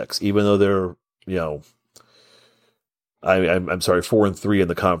 12-6, even though they're, I'm sorry, 4-3 in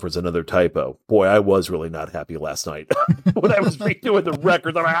the conference, another typo. Boy, I was really not happy last night when I was redoing the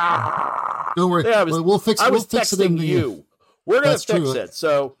records. Don't worry. Yeah, we'll fix it in the you. We're going to fix it.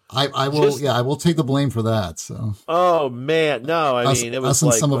 So I will. I will take the blame for that. So. Oh man, no! I mean, it was us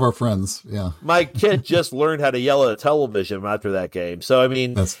and some of our friends. Yeah, my kid just learned how to yell at a television after that game. So I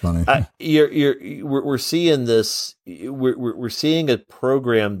mean, that's funny. We're seeing this. We're seeing a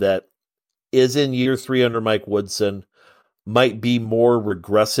program that is in year 3 under Mike Woodson. Might be more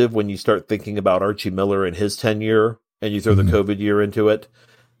regressive when you start thinking about Archie Miller and his tenure, and you throw the COVID year into it.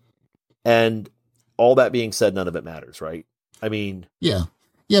 And all that being said, none of it matters, right? I mean, yeah.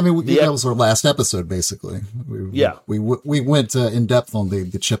 I mean, that was our last episode, basically. We went in depth on the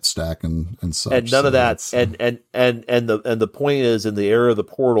chip stack and such, and none of that. And the point is, in the era of the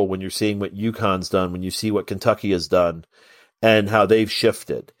portal, when you're seeing what UConn's done, when you see what Kentucky has done, and how they've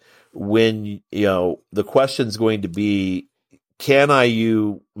shifted, when the question's going to be, can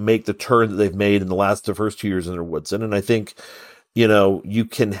IU make the turn that they've made in the first 2 years under Woodson? And I think, you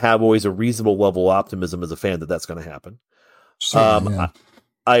can have always a reasonable level of optimism as a fan that that's going to happen. Yeah.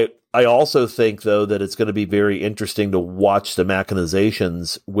 I also think, though, that it's going to be very interesting to watch the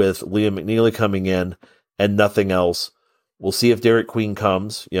machinations with Liam McNeely coming in and nothing else. We'll see if Derek Queen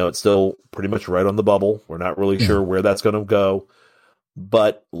comes. It's still pretty much right on the bubble. We're not really sure where that's going to go.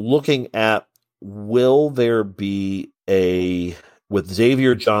 But looking at, will there be with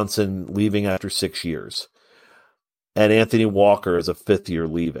Xavier Johnson leaving after 6 years and Anthony Walker as a 5th year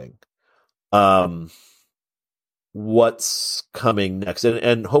leaving, what's coming next?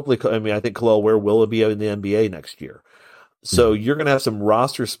 And hopefully, I think Khalil Ware will be in the NBA next year. So you're going to have some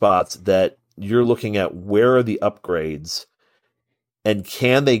roster spots that you're looking at. Where are the upgrades, and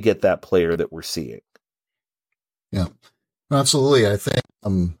can they get that player that we're seeing? Yeah, absolutely. I think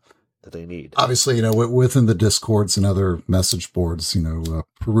that they need. Obviously, within the Discords and other message boards,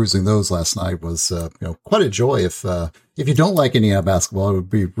 perusing those last night was, quite a joy. If you don't like Indiana basketball, it would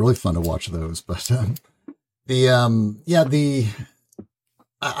be really fun to watch those. But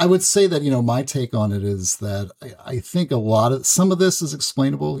I would say that, my take on it is that I think some of this is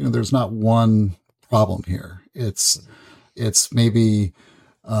explainable. There's not one problem here. It's maybe,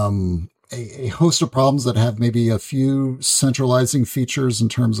 a host of problems that have maybe a few centralizing features in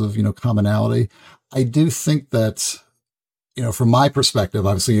terms of, commonality. I do think that, from my perspective,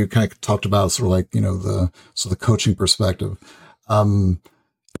 obviously you kind of talked about sort of like, the coaching perspective.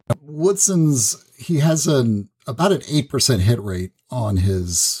 Woodson's, he has about an 8% hit rate on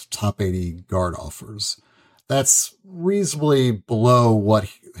his top 80 guard offers. That's reasonably below what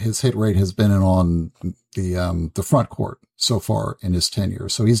his hit rate has been on the front court so far in his tenure.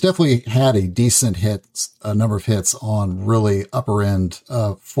 So he's definitely had a decent number of hits on really upper end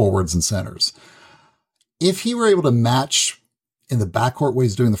forwards and centers. If he were able to match in the backcourt what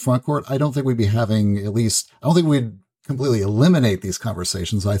he's doing in the front court, I don't think we'd be having I don't think we'd completely eliminate these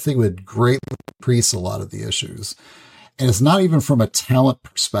conversations. I think it would greatly increase a lot of the issues. And it's not even from a talent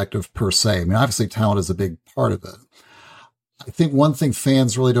perspective per se. I mean, obviously talent is a big part of it. I think one thing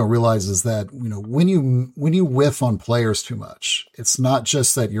fans really don't realize is that, when you whiff on players too much, it's not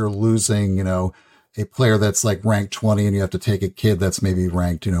just that you're losing, a player that's like ranked 20 and you have to take a kid that's maybe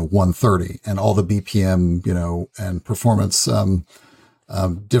ranked, 130 and all the BPM, and performance,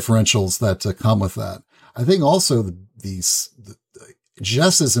 differentials that come with that. I think also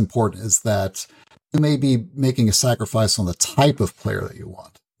just as important is that you may be making a sacrifice on the type of player that you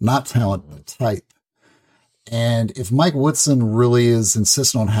want, not talent, but type. And if Mike Woodson really is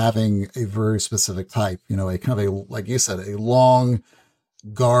insistent on having a very specific type, a kind of like you said, a long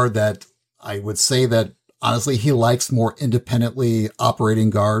guard that I would say that honestly, he likes more independently operating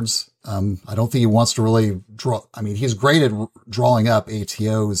guards. I don't think he wants to really draw. I mean, he's great at drawing up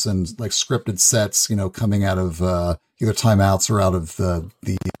ATOs and like scripted sets, coming out of either timeouts or out of the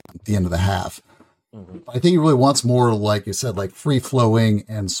end of the half. Mm-hmm. I think he really wants more, like you said, like free flowing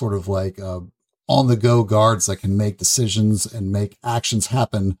and sort of like on the go guards that can make decisions and make actions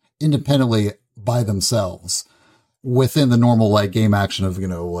happen independently by themselves within the normal like game action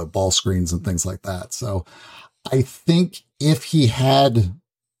of, ball screens and things like that. So I think if he had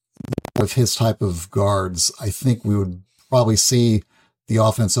with his type of guards, I think we would probably see the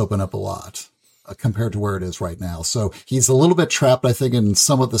offense open up a lot compared to where it is right now. So he's a little bit trapped, I think, in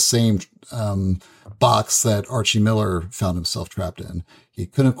some of the same box that Archie Miller found himself trapped in. He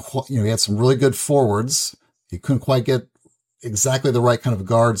couldn't, he had some really good forwards. He couldn't quite get exactly the right kind of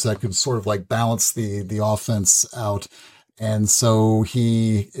guards that could sort of like balance the offense out. And so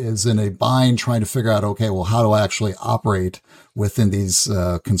he is in a bind trying to figure out, okay, well, how do I actually operate within these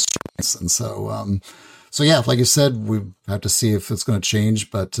constraints? And so yeah, like you said, we have to see if it's going to change,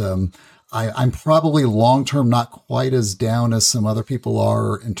 but I'm probably long-term not quite as down as some other people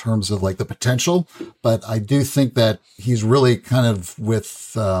are in terms of like the potential, but I do think that he's really kind of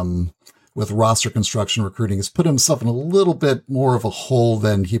with roster construction recruiting, has put himself in a little bit more of a hole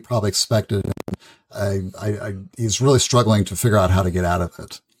than he probably expected. He's really struggling to figure out how to get out of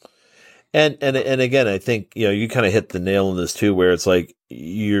it. And again, I think, you kind of hit the nail on this too, where it's like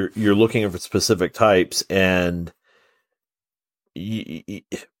you're looking for specific types, and I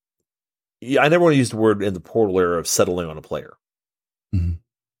never want to use the word in the portal era of settling on a player. Mm-hmm.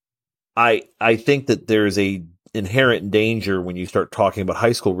 I think that there's a inherent danger when you start talking about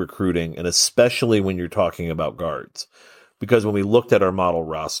high school recruiting, and especially when you're talking about guards, because when we looked at our model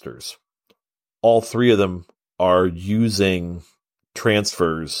rosters, all three of them are using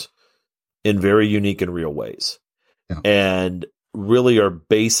transfers in very unique and real ways. Yeah. And really are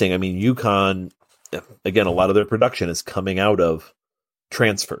basing, UConn, again, a lot of their production is coming out of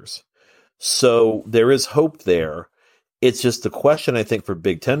transfers. So there is hope there. It's just the question, I think, for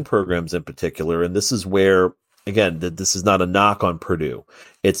Big Ten programs in particular, and this is where, again, this is not a knock on Purdue.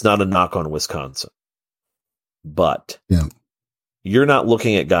 It's not a knock on Wisconsin. But you're not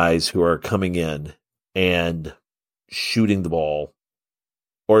looking at guys who are coming in and shooting the ball,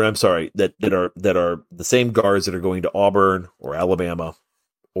 or I'm sorry, that are the same guards that are going to Auburn or Alabama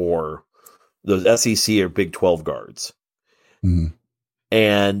or those SEC or Big 12 guards. Mm-hmm.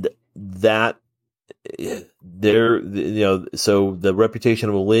 And that so the reputation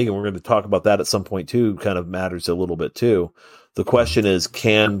of a league, and we're going to talk about that at some point too, kind of matters a little bit too. The question is,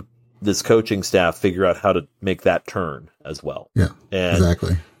 can this coaching staff figure out how to make that turn as well? Yeah, and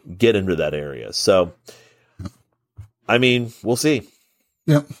exactly. Get into that area. So, we'll see.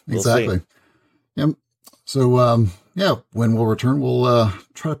 Yep, exactly. Yep. So, when we'll return, we'll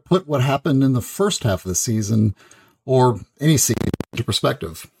try to put what happened in the first half of the season or any season into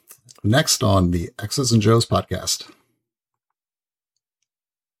perspective. Next on the X's and Joe's podcast.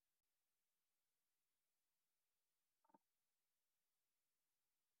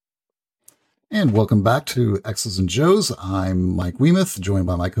 And welcome back to X's and Joe's. I'm Mike Weemuth, joined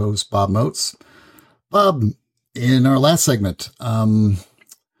by my co-host Bob Moats. Bob, in our last segment,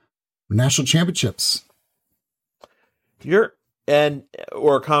 national championships. Or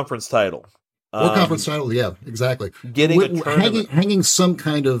a conference title. Conference title, yeah, exactly. Getting a tournament. Hanging some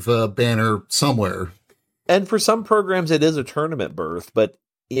kind of banner somewhere. And for some programs, it is a tournament berth, but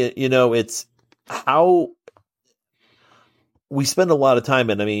it's how we spend a lot of time.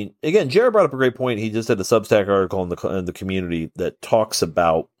 And again, Jared brought up a great point. He just had a Substack article in the community that talks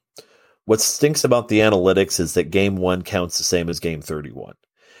about what stinks about the analytics is that game 1 counts the same as game 31.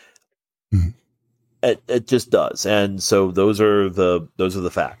 Mm-hmm. It just does. And so those are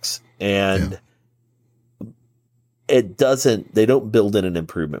the facts. And they don't build in an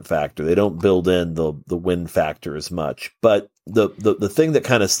improvement factor. They don't build in the win factor as much. But the thing that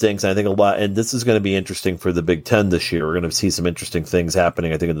kind of stinks, and I think a lot, and this is going to be interesting for the Big Ten this year. We're going to see some interesting things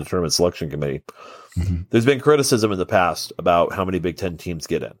happening, I think, in the tournament selection committee. Mm-hmm. There's been criticism in the past about how many Big Ten teams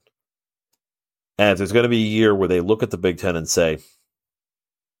get in. And if there's going to be a year where they look at the Big Ten and say,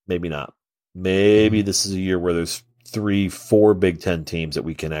 maybe not. Maybe this is a year where there's 3-4 Big Ten teams that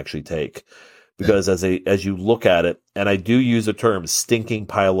we can actually take, because as you look at it, and I do use the term "stinking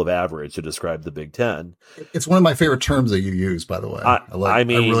pile of average" to describe the Big Ten. It's one of my favorite terms that you use, by the way. I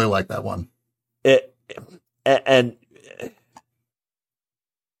really like that one. And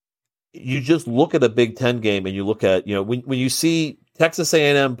you just look at a Big Ten game, and you look at when you see Texas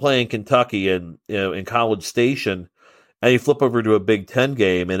A&M playing Kentucky and in College Station, and you flip over to a Big Ten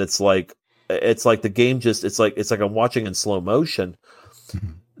game, and it's like, it's like the game just it's like I'm watching in slow motion.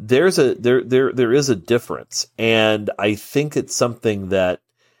 There is a difference, and I think it's something that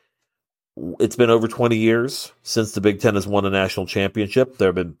it's been over 20 years since the Big Ten has won a national championship. There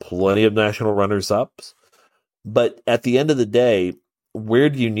have been plenty of national runners-ups, but at the end of the day, where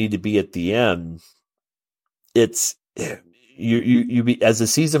do you need to be at the end? It's you as the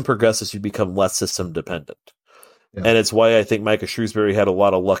season progresses, you become less system dependent. Yeah. And it's why I think Micah Shrewsbury had a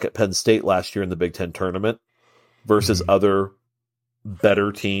lot of luck at Penn State last year in the Big Ten tournament versus other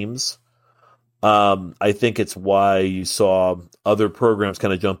better teams. I think it's why you saw other programs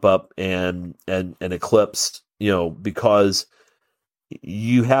kind of jump up and eclipsed, because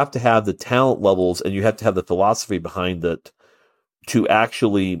you have to have the talent levels and you have to have the philosophy behind it to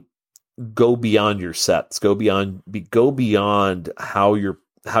actually go beyond your sets, go beyond how your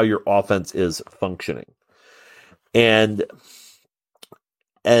offense is functioning. And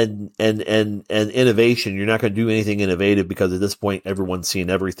innovation, you're not going to do anything innovative because at this point everyone's seen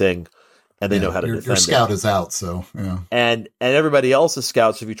everything and they know how to defend. Your scout is out, so yeah. And everybody else is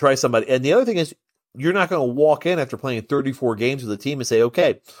scouts. If you try somebody, and the other thing is, you're not going to walk in after playing 34 games with a team and say,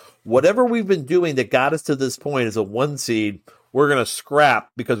 okay, whatever we've been doing that got us to this point as a 1 seed, we're going to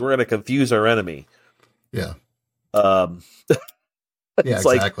scrap because we're going to confuse our enemy. Yeah. Yeah,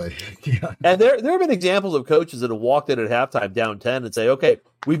 exactly. Yeah. And there have been examples of coaches that have walked in at halftime down 10 and say, okay,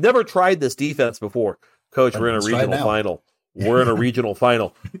 we've never tried this defense before. Coach, we're in a regional final. We're in a regional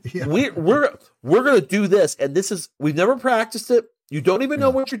final. Yeah. We're going to do this. And we've never practiced it. You don't even know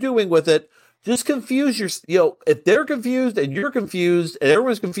what you're doing with it. Just confuse if they're confused and you're confused and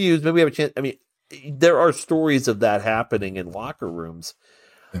everyone's confused, maybe we have a chance. I mean, there are stories of that happening in locker rooms.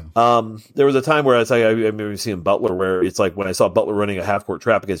 Yeah. There was a time where I remember seeing Butler, where it's like when I saw Butler running a half court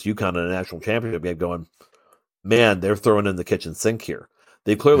trap against UConn in a national championship game, going, man, they're throwing in the kitchen sink here.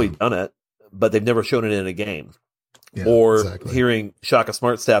 They've clearly done it, but they've never shown it in a game. Yeah, or hearing Shaka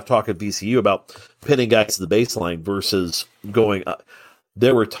Smartstaff talk at VCU about pinning guys to the baseline versus going.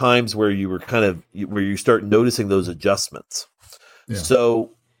 There were times where you were where you start noticing those adjustments. Yeah.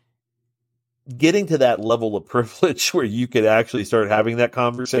 So getting to that level of privilege where you could actually start having that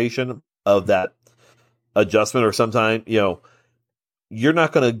conversation of that adjustment, or sometime, you're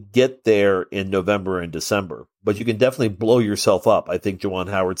not going to get there in November and December, but you can definitely blow yourself up. I think Juwan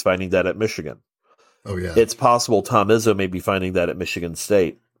Howard's finding that at Michigan. Oh yeah. It's possible Tom Izzo may be finding that at Michigan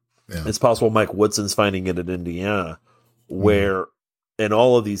State. Yeah. It's possible Mike Woodson's finding it at Indiana, where in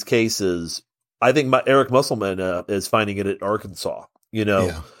all of these cases, I think Eric Musselman is finding it at Arkansas.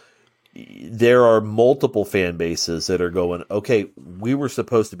 There are multiple fan bases that are going, okay, we were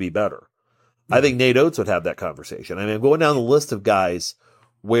supposed to be better. I think Nate Oates would have that conversation. I mean, I'm going down the list of guys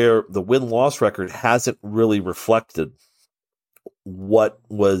where the win-loss record hasn't really reflected what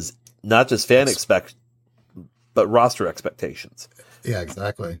was not just fan but roster expectations. Yeah,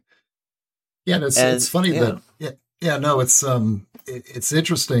 exactly. Yeah, and it's funny that it's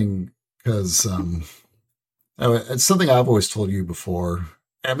interesting because it's something I've always told you before.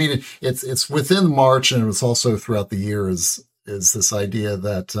 I mean, it's within March, and it's also throughout the year is this idea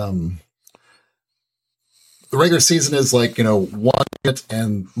that the regular season is like, one unit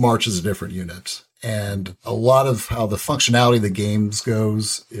and March is a different unit. And a lot of how the functionality of the games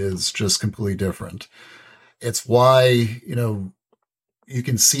goes is just completely different. It's why, you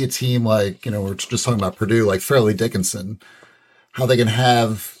can see a team like, we're just talking about Purdue, like Fairleigh Dickinson, how they can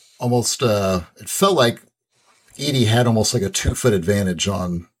have almost, it felt like Edey had almost like a 2-foot advantage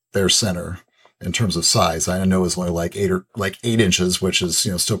on their center in terms of size. I know it was only like 8 inches, which is,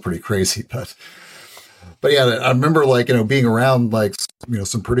 still pretty crazy, but yeah, I remember being around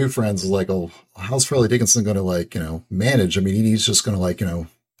some Purdue friends like, oh, how's Fairleigh Dickinson going to manage? I mean, Edey's just going to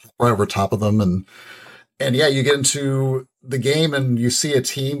right over top of them. And yeah, you get into the game and you see a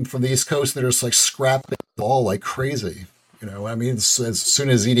team from the East Coast that are just scrapping the ball like crazy. I mean, as soon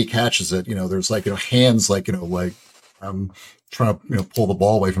as Edey catches it, there's hands trying to pull the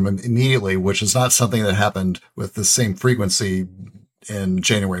ball away from him immediately, which is not something that happened with the same frequency in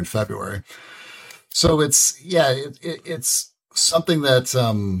January and February. So it's something that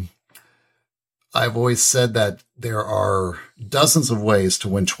I've always said that there are dozens of ways to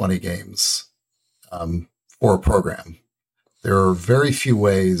win 20 games for a program. There are very few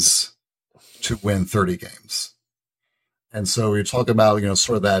ways to win 30 games. And so we talk about,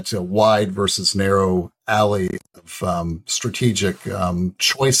 sort of that wide versus narrow alley of strategic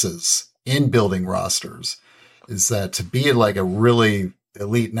choices in building rosters, is that to be like a really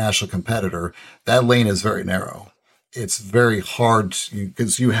elite national competitor, that lane is very narrow. It's very hard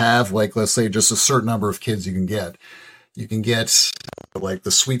because you have let's say just a certain number of kids you can get. You can get like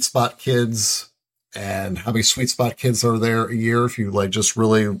the sweet spot kids and how many sweet spot kids are there a year. If you like just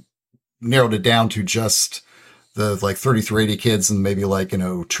really narrowed it down to just the like 3380 kids and maybe like,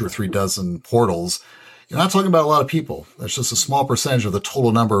 2 or 3 dozen portals, you're not talking about a lot of people. That's just a small percentage of the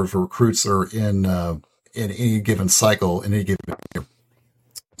total number of recruits that are in any given cycle in any given year.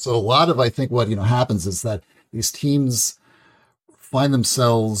 So a lot of, I think what, happens is that these teams find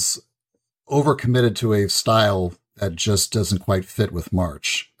themselves overcommitted to a style that just doesn't quite fit with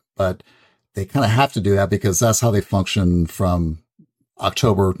March, but they kind of have to do that because that's how they function from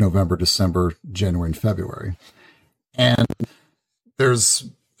October, November, December, January, and February. And there's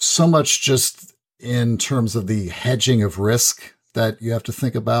so much just in terms of the hedging of risk that you have to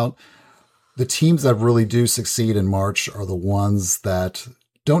think about. The teams that really do succeed in March are the ones that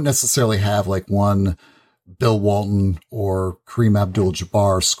don't necessarily have like one Bill Walton or Kareem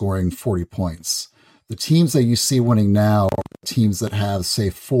Abdul-Jabbar scoring 40 points. The teams that you see winning now are teams that have, say,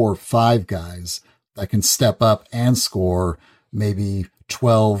 4 or 5 guys that can step up and score maybe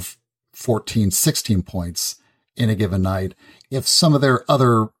 12, 14, 16 points in a given night if some of their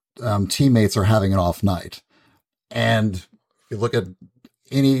other teammates are having an off night. And if you look at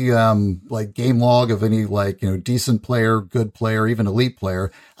any like game log of any decent player, good player, even elite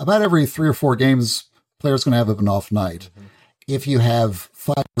player, about every 3 or 4 games, player's going to have an off night. Mm-hmm. If you have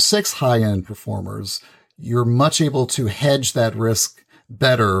 5 or 6 high-end performers, you're much able to hedge that risk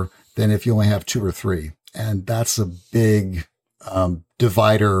better than if you only have 2 or 3. And that's a big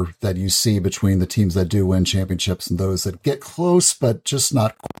divider that you see between the teams that do win championships and those that get close, but just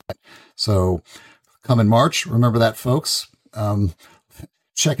not quite. So come in March, remember that, folks.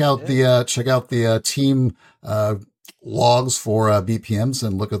 Check out the team logs for BPMs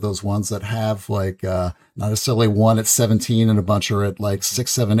and look at those ones that have not necessarily one at 17 and a bunch are at like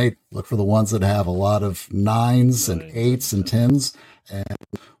 6, 7, 8. Look for the ones that have a lot of 9s and 8s and 10s, and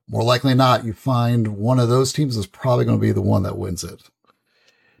more likely than not, you find one of those teams is probably going to be the one that wins it.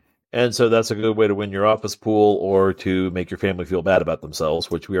 And so that's a good way to win your office pool or to make your family feel bad about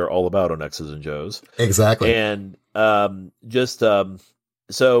themselves, which we are all about on X's and Joes. Exactly. And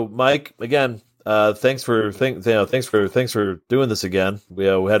so Mike, again, thanks for doing this again. We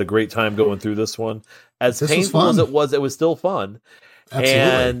had a great time going through this one. As painful as it was still fun.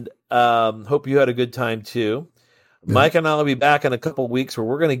 Absolutely. And hope you had a good time too. Yeah. Mike and I will be back in a couple of weeks where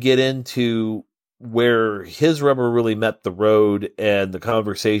we're going to get into where his rubber really met the road and the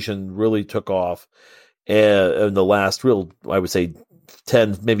conversation really took off in the last I would say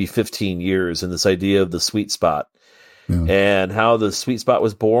 10, maybe 15 years, in this idea of the sweet spot. Yeah. And how the sweet spot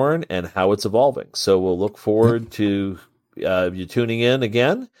was born and how it's evolving. So we'll look forward to you tuning in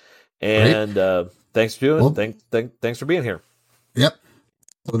again. And thanks for doing thanks for being here. Yep.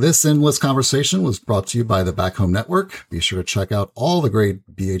 So this endless conversation was brought to you by the Back Home Network. Be sure to check out all the great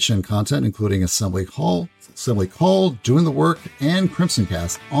BHN content, including Assembly Call, Doing the Work, and Crimson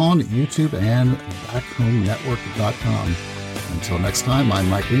Cast on YouTube and BackHomeNetwork.com. Until next time, I'm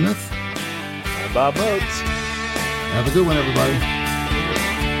Mike Weemuth. I'm Bob Moats. Have a good one, everybody.